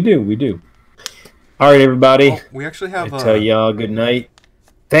 we do. All right, everybody. Well, we actually have. I tell y'all good night.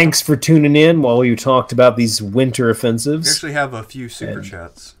 Thanks for tuning in while you talked about these winter offensives. We actually have a few super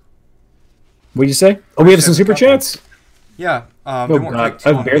chats. What'd you say? Oh, we have some super chats? Yeah. Oh, God.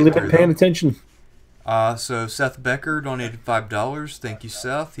 I've barely been paying attention. So Seth Becker donated $5. Thank you,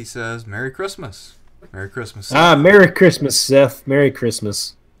 Seth. He says, Merry Christmas. Merry Christmas, Seth. Merry Christmas, Seth. Merry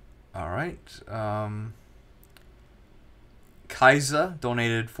Christmas. All right. Kaiza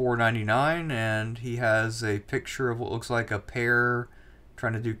donated $4.99, and he has a picture of what looks like a pair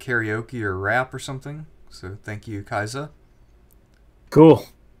trying to do karaoke or rap or something. So thank you, Kaiza. Cool.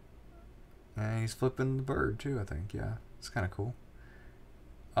 And he's flipping the bird, too, I think. Yeah, it's kind of cool.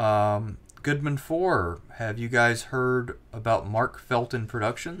 Goodman 4, have you guys heard about Mark Felton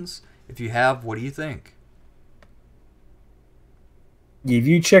Productions? If you have, what do you think? Have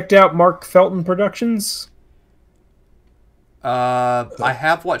you checked out Mark Felton Productions? I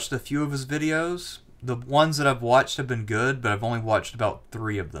have watched a few of his videos. The ones that I've watched have been good, but I've only watched about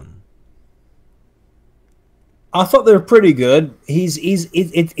 3 of them. I thought they were pretty good.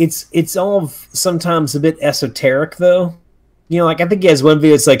 It's all sometimes a bit esoteric though. You know, like I think he has one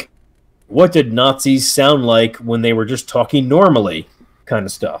video. It's like, what did Nazis sound like when they were just talking normally, kind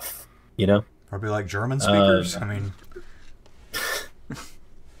of stuff. You know, probably like German speakers. I mean,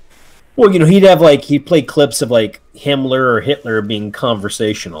 well, you know, he'd play clips of like Himmler or Hitler being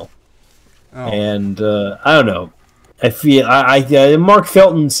conversational, and I don't know. I feel Mark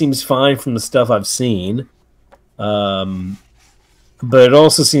Felton seems fine from the stuff I've seen. But it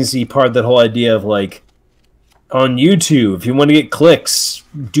also seems to be part of that whole idea of like on YouTube, if you want to get clicks,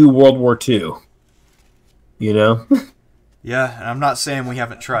 do World War II. You know? Yeah, and I'm not saying we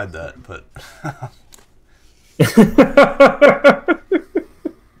haven't tried that, but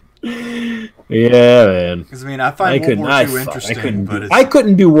yeah, man. Because I mean, I find World War II interesting, but I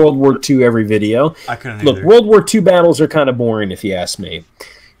couldn't do World War II every video. I couldn't Look, either. World War II battles are kind of boring, if you ask me.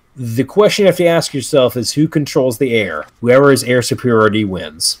 The question you have to ask yourself is who controls the air? Whoever has air superiority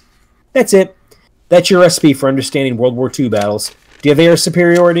wins. That's it. That's your recipe for understanding World War II battles. Do you have air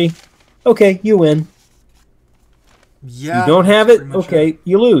superiority? Okay, you win. Yeah. You don't have it? Okay,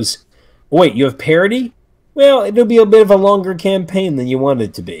 you lose. Wait, you have parity? Well, it'll be a bit of a longer campaign than you want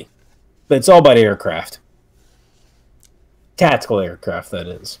it to be. But it's all about aircraft. Tactical aircraft, that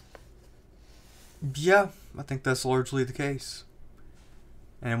is. Yeah, I think that's largely the case.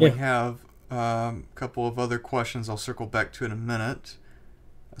 And we have a couple of other questions I'll circle back to in a minute.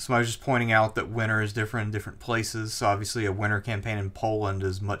 Somebody was just pointing out that winter is different in different places. So obviously a winter campaign in Poland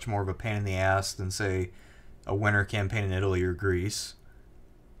is much more of a pain in the ass than, say, a winter campaign in Italy or Greece.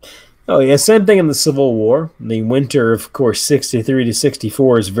 Oh, yeah, same thing in the Civil War. The winter, of course, 63 to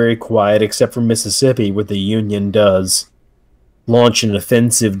 64 is very quiet, except for Mississippi, where the Union does launch an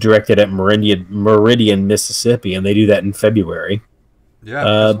offensive directed at Meridian, Mississippi, and they do that in February.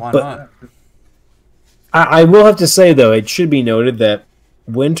 Yeah, why not? I will have to say, though, it should be noted that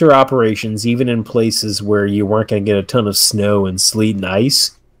winter operations, even in places where you weren't going to get a ton of snow and sleet and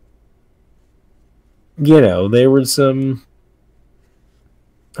ice, you know, there was some...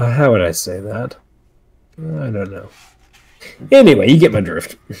 how would I say that? I don't know. Anyway, you get my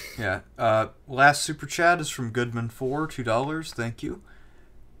drift. Yeah. Last super chat is from Goodman4, $2. Thank you.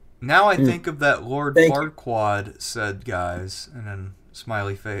 Now I think of that Lord Farquaad said, guys, and then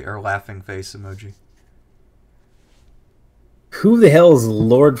smiley face or laughing face emoji. Who the hell is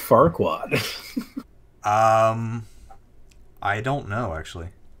Lord Farquaad? I don't know actually.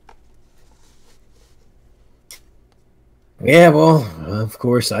 Yeah, well, of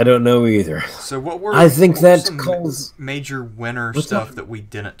course, I don't know either. So what were calls major winter stuff that we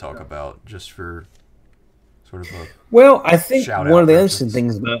didn't talk about, just for sort of a I think one of the interesting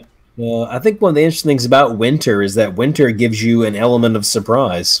things about winter is that winter gives you an element of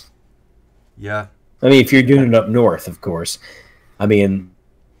surprise. Yeah. I mean, if you're doing it up north, of course. I mean,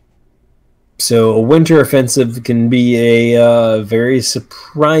 so a winter offensive can be a very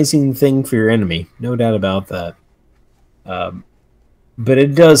surprising thing for your enemy, no doubt about that. But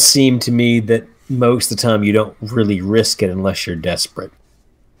it does seem to me that most of the time you don't really risk it unless you're desperate.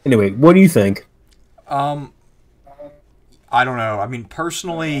 Anyway, what do you think? I don't know. I mean,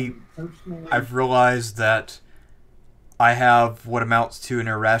 personally, I've realized that I have what amounts to an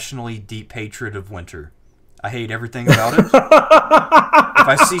irrationally deep hatred of winter. I hate everything about it. If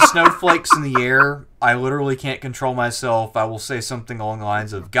I see snowflakes in the air, I literally can't control myself. I will say something along the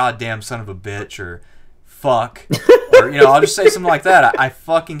lines of, "Goddamn son of a bitch," or "fuck." Or, you know, I'll just say something like that. I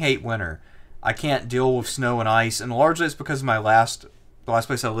fucking hate winter. I can't deal with snow and ice, and largely it's because of the last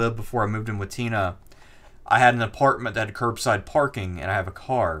place I lived before I moved in with Tina. I had an apartment that had curbside parking, and I have a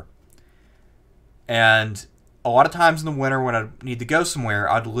car. And a lot of times in the winter when I need to go somewhere,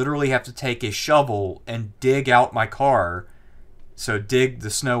 I'd literally have to take a shovel and dig out my car. So dig the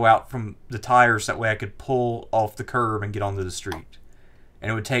snow out from the tires, that way I could pull off the curb and get onto the street.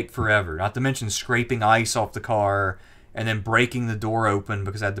 And it would take forever. Not to mention scraping ice off the car and then breaking the door open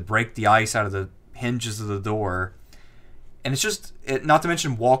because I had to break the ice out of the hinges of the door. And it's just, not to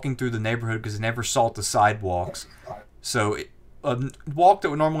mention walking through the neighborhood because I never salt the sidewalks. So a walk that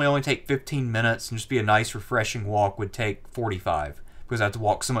would normally only take 15 minutes and just be a nice, refreshing walk would take 45 because I have to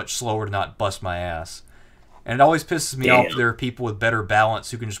walk so much slower to not bust my ass. And it always pisses me off that there are people with better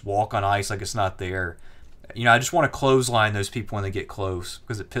balance who can just walk on ice like it's not there. You know, I just want to clothesline those people when they get close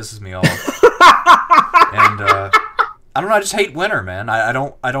because it pisses me off. And I don't know. I just hate winter, man. I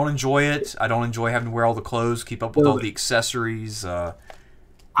don't enjoy it. I don't enjoy having to wear all the clothes, keep up with all the accessories.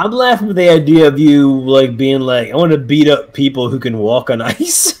 I'm laughing at the idea of you like being like, I want to beat up people who can walk on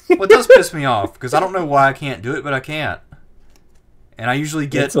ice. Well, it does piss me off because I don't know why I can't do it, but I can't. And I usually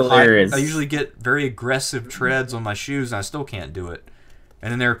get I usually get very aggressive treads on my shoes, and I still can't do it.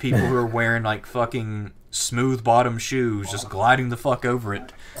 And then there are people who are wearing like fucking smooth bottom shoes, just gliding the fuck over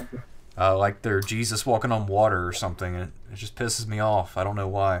it, like they're Jesus walking on water or something. And it just pisses me off. I don't know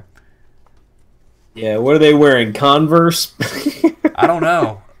why. Yeah, what are they wearing? Converse? I don't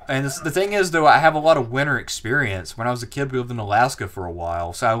know. And the thing is, though, I have a lot of winter experience. When I was a kid, we lived in Alaska for a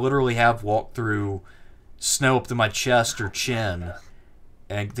while, so I literally have walked through snow up to my chest or chin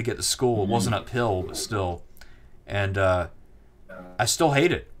and to get to school. It wasn't uphill, but still. And I still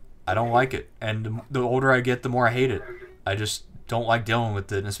hate it. I don't like it. And the older I get, the more I hate it. I just don't like dealing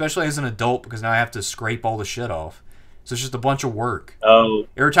with it, and especially as an adult, because now I have to scrape all the shit off. So it's just a bunch of work. Oh,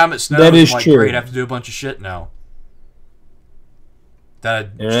 every time it snows, that is I'm like, true. Great, I have to do a bunch of shit now.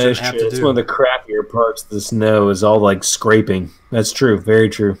 That I shouldn't have to do. It's one of the crappier parts of the snow is all like scraping. That's true. Very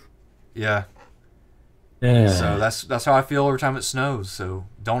true. Yeah. So that's how I feel every time it snows. So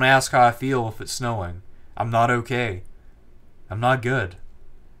don't ask how I feel if it's snowing. I'm not okay. I'm not good.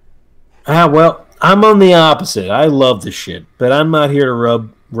 Well, I'm on the opposite. I love the shit, but I'm not here to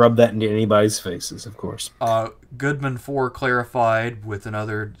rub that into anybody's faces, of course. Goodman4 clarified with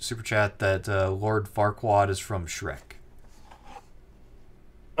another super chat that Lord Farquaad is from Shrek.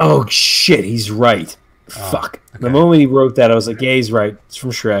 Oh shit, he's right. Fuck. Okay. The moment he wrote that, I was like, yeah, he's right. It's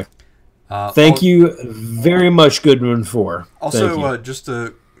from Shrek. Thank you very much, Goodman4. Also, just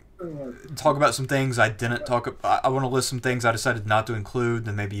to talk about some things I didn't talk about. I want to list some things I decided not to include,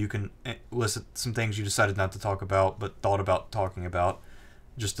 then maybe you can list some things you decided not to talk about but thought about talking about,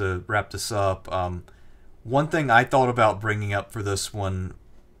 just to wrap this up. One thing I thought about bringing up for this one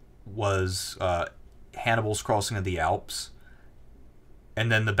was Hannibal's crossing of the Alps,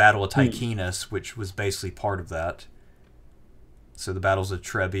 and then the Battle of Ticinus, which was basically part of that. So the battles of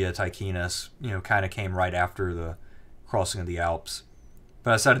Trebia, Ticinus, kind of came right after the crossing of the Alps.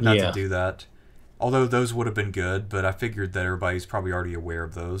 But I decided not to do that. Although those would have been good, but I figured that everybody's probably already aware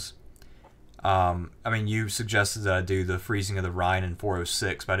of those. I mean, you suggested that I do the freezing of the Rhine in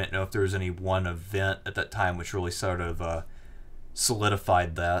 406, but I didn't know if there was any one event at that time which really sort of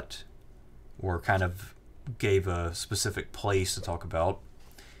solidified that, or kind of gave a specific place to talk about.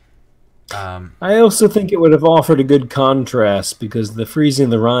 I also think it would have offered a good contrast, because the freezing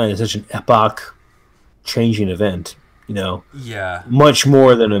of the Rhine is such an epoch-changing event. Yeah. Much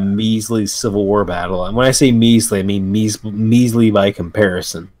more than a measly Civil War battle. And when I say measly, I mean measly by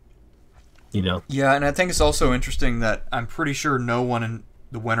comparison. Yeah, and I think it's also interesting that I'm pretty sure no one in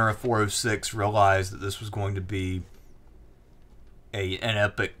the winter of 406 realized that this was going to be an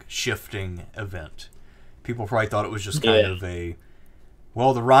epic shifting event. People probably thought it was just kind of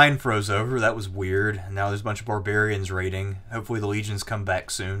well, the Rhine froze over, that was weird, and now there's a bunch of barbarians raiding. Hopefully the legions come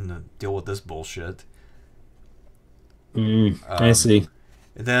back soon to deal with this bullshit. I see.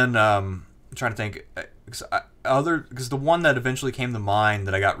 Then I'm trying to think, because the one that eventually came to mind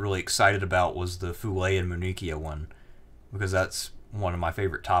that I got really excited about was the Phyle and Mounichia one, because that's one of my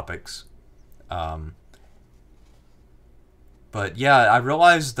favorite topics. But yeah, I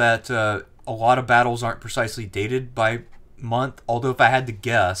realized that a lot of battles aren't precisely dated by month, although if I had to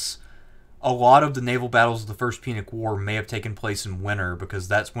guess, a lot of the naval battles of the First Punic War may have taken place in winter, because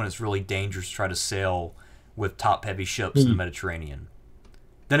that's when it's really dangerous to try to sail with top-heavy ships in the Mediterranean.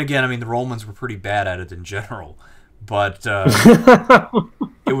 Then again, I mean, the Romans were pretty bad at it in general, but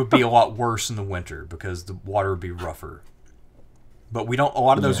it would be a lot worse in the winter because the water would be rougher. But a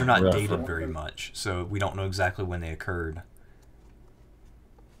lot of those are not dated very much, so we don't know exactly when they occurred.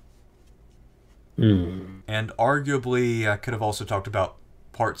 And arguably, I could have also talked about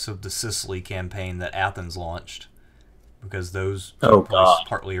parts of the Sicily campaign that Athens launched, because those took place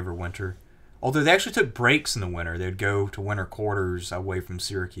partly over winter. Although they actually took breaks in the winter. They'd go to winter quarters away from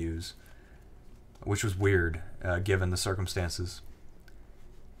Syracuse, which was weird, given the circumstances.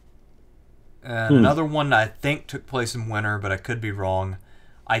 And another one I think took place in winter, but I could be wrong.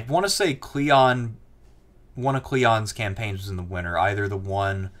 I want to say one of Cleon's campaigns was in the winter. Either the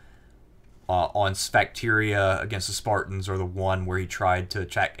one on Sphacteria against the Spartans, or the one where he tried to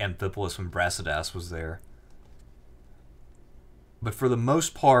attack Amphipolis when Brasidas was there. But for the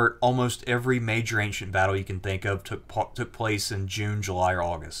most part, almost every major ancient battle you can think of took place in June, July, or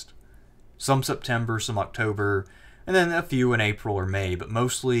August. Some September, some October, and then a few in April or May, but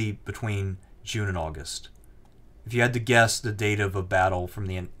mostly between June and August. If you had to guess the date of a battle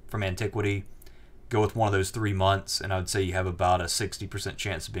from antiquity, go with one of those 3 months, and I would say you have about a 60%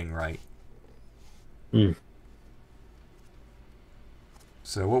 chance of being right. Hmm.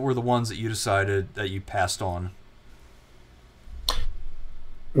 So what were the ones that you decided that you passed on?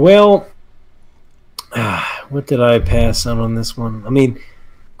 Well, what did I pass on this one? I mean,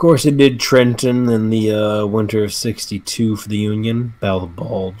 of course, it did Trenton in the winter of '62 for the Union, Battle of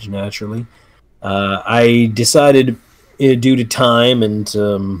Bulge, naturally. I decided, due to time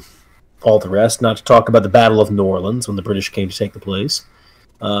and all the rest, not to talk about the Battle of New Orleans when the British came to take the place.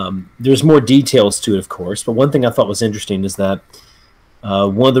 There's more details to it, of course, but one thing I thought was interesting is that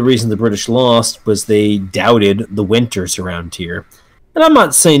one of the reasons the British lost was they doubted the winters around here. And I'm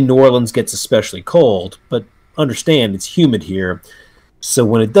not saying New Orleans gets especially cold, but understand it's humid here. So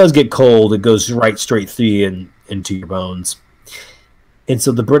when it does get cold, it goes right straight through you and into your bones. And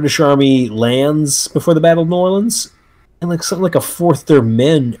so the British Army lands before the Battle of New Orleans, and like something like a fourth of their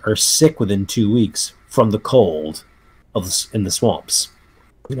men are sick within 2 weeks from the cold in the swamps.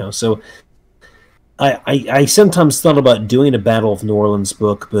 So I sometimes thought about doing a Battle of New Orleans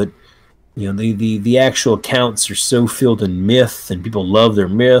book, but the actual accounts are so filled in myth, and people love their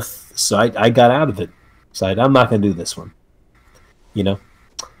myth, so I got out of it. So I'm not going to do this one. Well,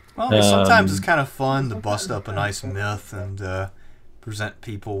 sometimes it's kind of fun to bust up a nice myth and present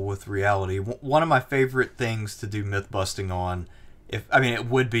people with reality. One of my favorite things to do myth busting on, it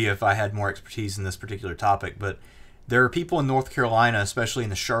would be if I had more expertise in this particular topic, but there are people in North Carolina, especially in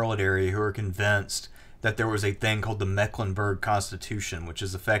the Charlotte area, who are convinced that there was a thing called the Mecklenburg Constitution, which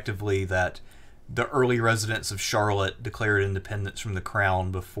is effectively that the early residents of Charlotte declared independence from the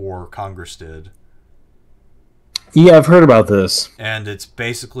crown before Congress did. Yeah, I've heard about this. And it's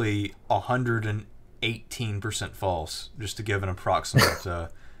basically 118% false, just to give an approximate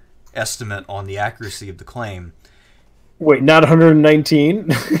estimate on the accuracy of the claim. Wait, not 119?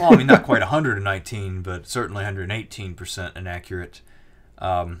 Well, not quite 119, but certainly 118% inaccurate.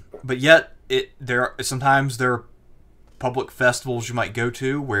 But yet, sometimes there are public festivals you might go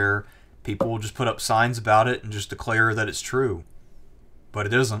to where people will just put up signs about it and just declare that it's true. But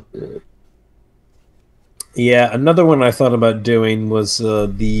it isn't. Yeah, another one I thought about doing was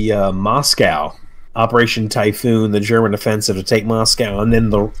the Moscow Operation Typhoon, the German offensive to take Moscow, and then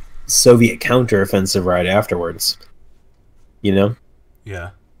the Soviet counteroffensive right afterwards. Yeah.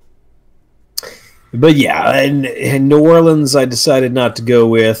 But yeah, and New Orleans I decided not to go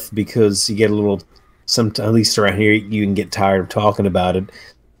with because you get at least around here, you can get tired of talking about it.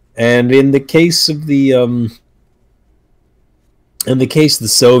 And in the case of the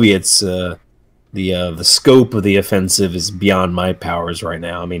Soviets, the scope of the offensive is beyond my powers right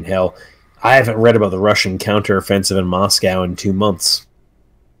now. I mean, hell, I haven't read about the Russian counteroffensive in Moscow in 2 months.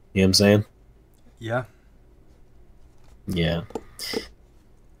 You know what I'm saying? Yeah. Yeah.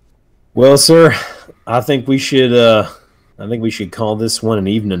 Well, sir, I think we should call this one an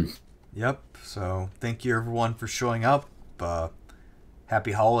evening. Yep. So thank you everyone for showing up.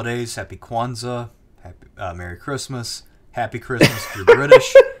 Happy holidays, happy Kwanzaa, happy Merry Christmas, happy Christmas if you're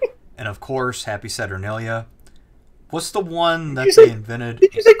British, and of course, happy Saturnalia. What's the one that they invented?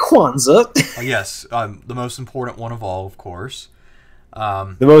 Did you say Kwanzaa? Oh, yes, the most important one of all, of course.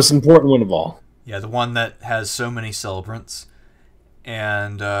 The most important one of all. Yeah, the one that has so many celebrants.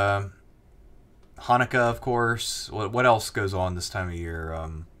 And Hanukkah, of course. What else goes on this time of year?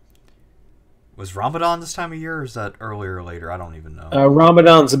 Was Ramadan this time of year, or is that earlier or later? I don't even know.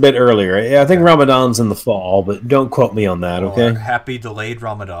 Ramadan's a bit earlier. Yeah, I think Ramadan's in the fall, but don't quote me on that, okay? Happy delayed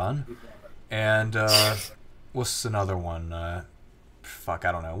Ramadan. And what's another one? I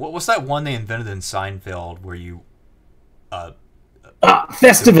don't know. What's that one they invented in Seinfeld where you...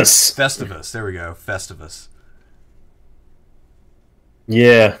 Festivus! Festivus, there we go. Festivus.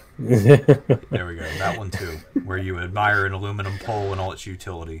 Yeah. There we go. That one too, where you admire an aluminum pole and all its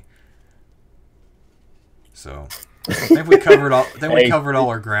utility. So, I think we covered all. We covered all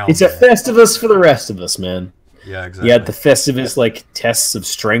our ground. It's a Festivus for the rest of us, man. Yeah, exactly. You had the Festivus like tests of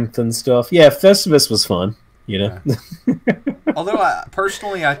strength and stuff. Yeah, Festivus was fun. Yeah. Although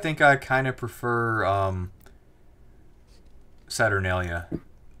personally, I think I kind of prefer Saturnalia.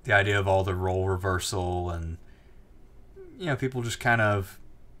 The idea of all the role reversal and people just kind of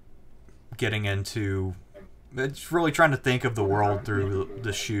getting into. It's really trying to think of the world through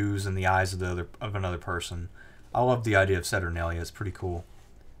the shoes and the eyes of another person. I love the idea of Saturnalia. It's pretty cool.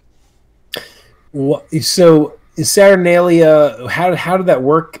 So Saturnalia, how did that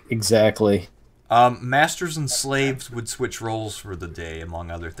work exactly? Masters and slaves would switch roles for the day, among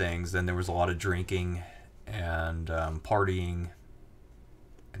other things. Then there was a lot of drinking and partying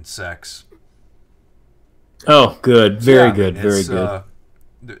and sex. Oh, good. So, Very yeah, I good. mean, Very good.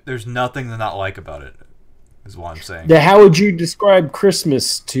 There's nothing to not like about it, is what I'm saying. Now, how would you describe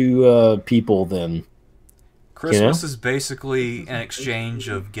Christmas to people then? You Christmas know? is basically an exchange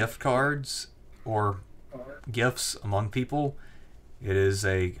of gift cards or gifts among people. It is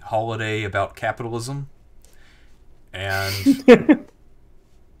a holiday about capitalism. And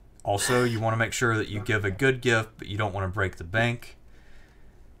also, you want to make sure that you give a good gift, but you don't want to break the bank.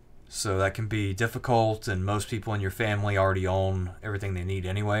 So that can be difficult, and most people in your family already own everything they need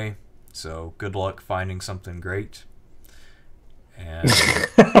anyway. So good luck finding something great. And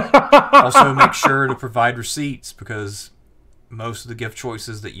also make sure to provide receipts, because most of the gift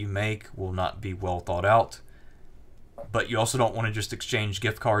choices that you make will not be well thought out. But you also don't want to just exchange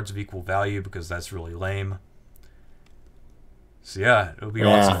gift cards of equal value, because that's really lame. So yeah, it'll be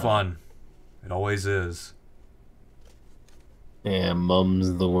lots of fun. It always is. Yeah,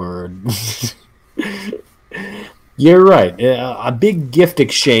 mum's the word. You're right. A big gift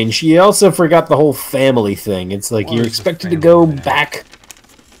exchange. You also forgot the whole family thing. It's like you're expected to go back.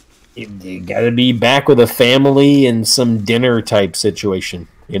 You got to be back with a family in some dinner type situation,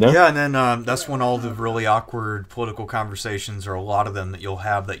 you know? Yeah, and then that's when all the really awkward political conversations, or a lot of them that you'll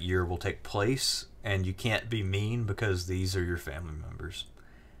have that year, will take place. And you can't be mean, because these are your family members.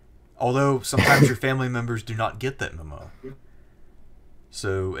 Although sometimes your family members do not get that memo.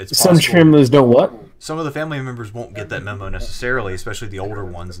 So it's possible. Some families don't what? Some of the family members won't get that memo necessarily, especially the older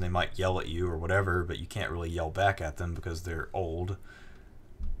ones, and they might yell at you or whatever, but you can't really yell back at them because they're old.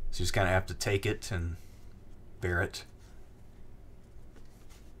 So you just kind of have to take it and bear it.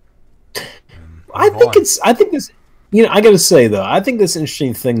 I think this, you know, I gotta say though, I think this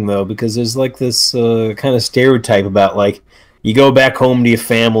interesting thing though, because there's like this kind of stereotype about like you go back home to your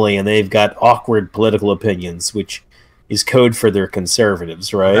family and they've got awkward political opinions, which is code for their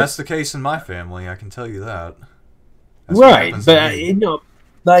conservatives, right? That's the case in my family, I can tell you that. That's right, but you know,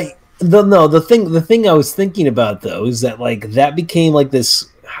 like the thing I was thinking about though is that like that became like this.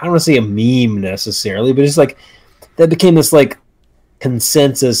 I don't want to say a meme necessarily, but it's like that became this like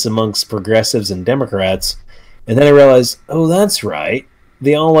consensus amongst progressives and Democrats. And then I realized, oh, that's right.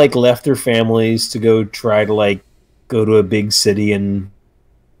 They all like left their families to go try to like go to a big city and,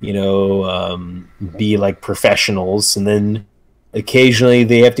 you know, be like professionals. And then occasionally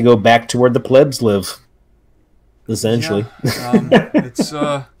they have to go back to where the plebs live. Essentially,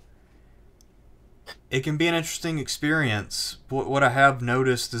 yeah, it can be an interesting experience. What I have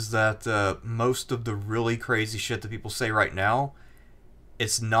noticed is that most of the really crazy shit that people say right now,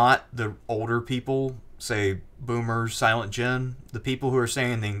 it's not the older people, say boomers, silent gen. The people who are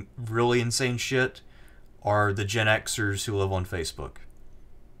saying the really insane shit are the Gen Xers who live on Facebook.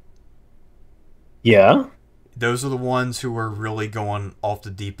 Yeah. Those are the ones who are really going off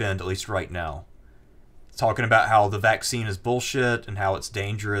the deep end, at least right now. Talking about how the vaccine is bullshit and how it's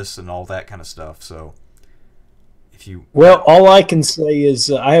dangerous and all that kind of stuff. So, if you... Well, all I can say is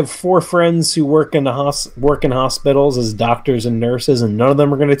I have 4 friends who work in hospitals as doctors and nurses, and none of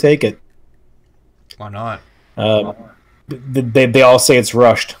them are going to take it. Why not? They all say it's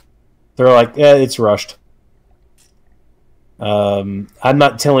rushed. They're like, yeah, it's rushed. I'm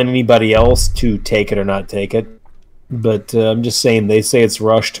not telling anybody else to take it or not take it, but I'm just saying they say it's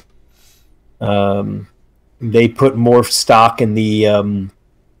rushed. They put more stock in the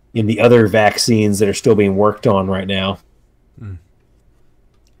other vaccines that are still being worked on right now.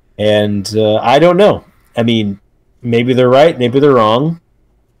 And I don't know. I mean, maybe they're right, maybe they're wrong.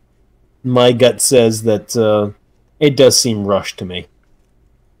 My gut says that it does seem rushed to me.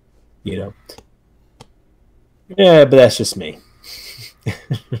 You know. Yeah, but that's just me.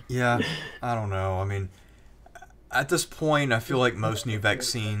 Yeah, I don't know. I mean, at this point, I feel like most new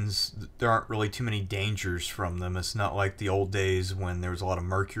vaccines, there aren't really too many dangers from them. It's not like the old days when there was a lot of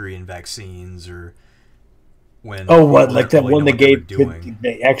mercury in vaccines, or when... Oh, what? Like that one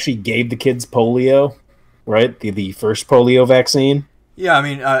they actually gave the kids polio, right? The first polio vaccine? Yeah, I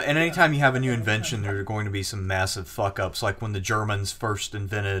mean, and anytime you have a new invention, there are going to be some massive fuck-ups, like when the Germans first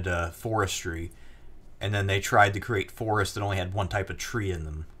invented forestry, and then they tried to create forests that only had one type of tree in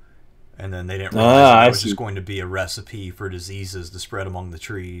them. And then they didn't realize it was just going to be a recipe for diseases to spread among the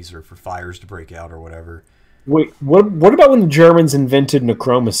trees, or for fires to break out, or whatever. Wait, what about when the Germans invented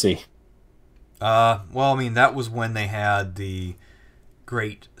necromancy? Well, I mean, that was when they had the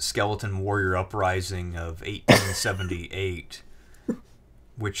Great Skeleton Warrior Uprising of 1878,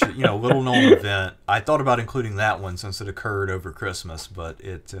 which, you know, little known event. I thought about including that one since it occurred over Christmas, but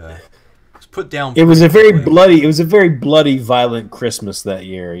it was put down. It was a very bloody, violent Christmas that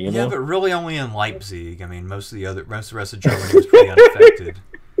year. You know? Yeah, but really only in Leipzig. I mean, most of the rest of Germany was pretty unaffected.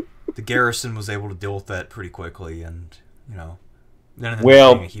 the garrison was able to deal with that pretty quickly, and you know, none of them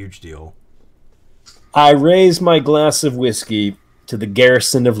Well, being a huge deal. I raise my glass of whiskey to the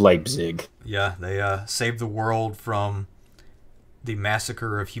garrison of Leipzig. Yeah, they saved the world from the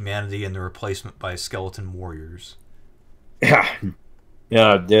massacre of humanity and the replacement by skeleton warriors.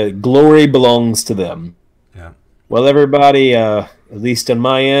 Yeah, the glory belongs to them. Yeah. Well, everybody, at least on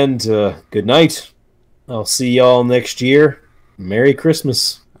my end, good night. I'll see y'all next year. Merry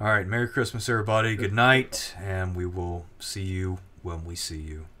Christmas. All right, Merry Christmas, everybody. Good night, and we will see you when we see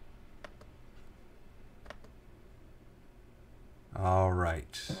you. All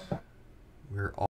right. We're all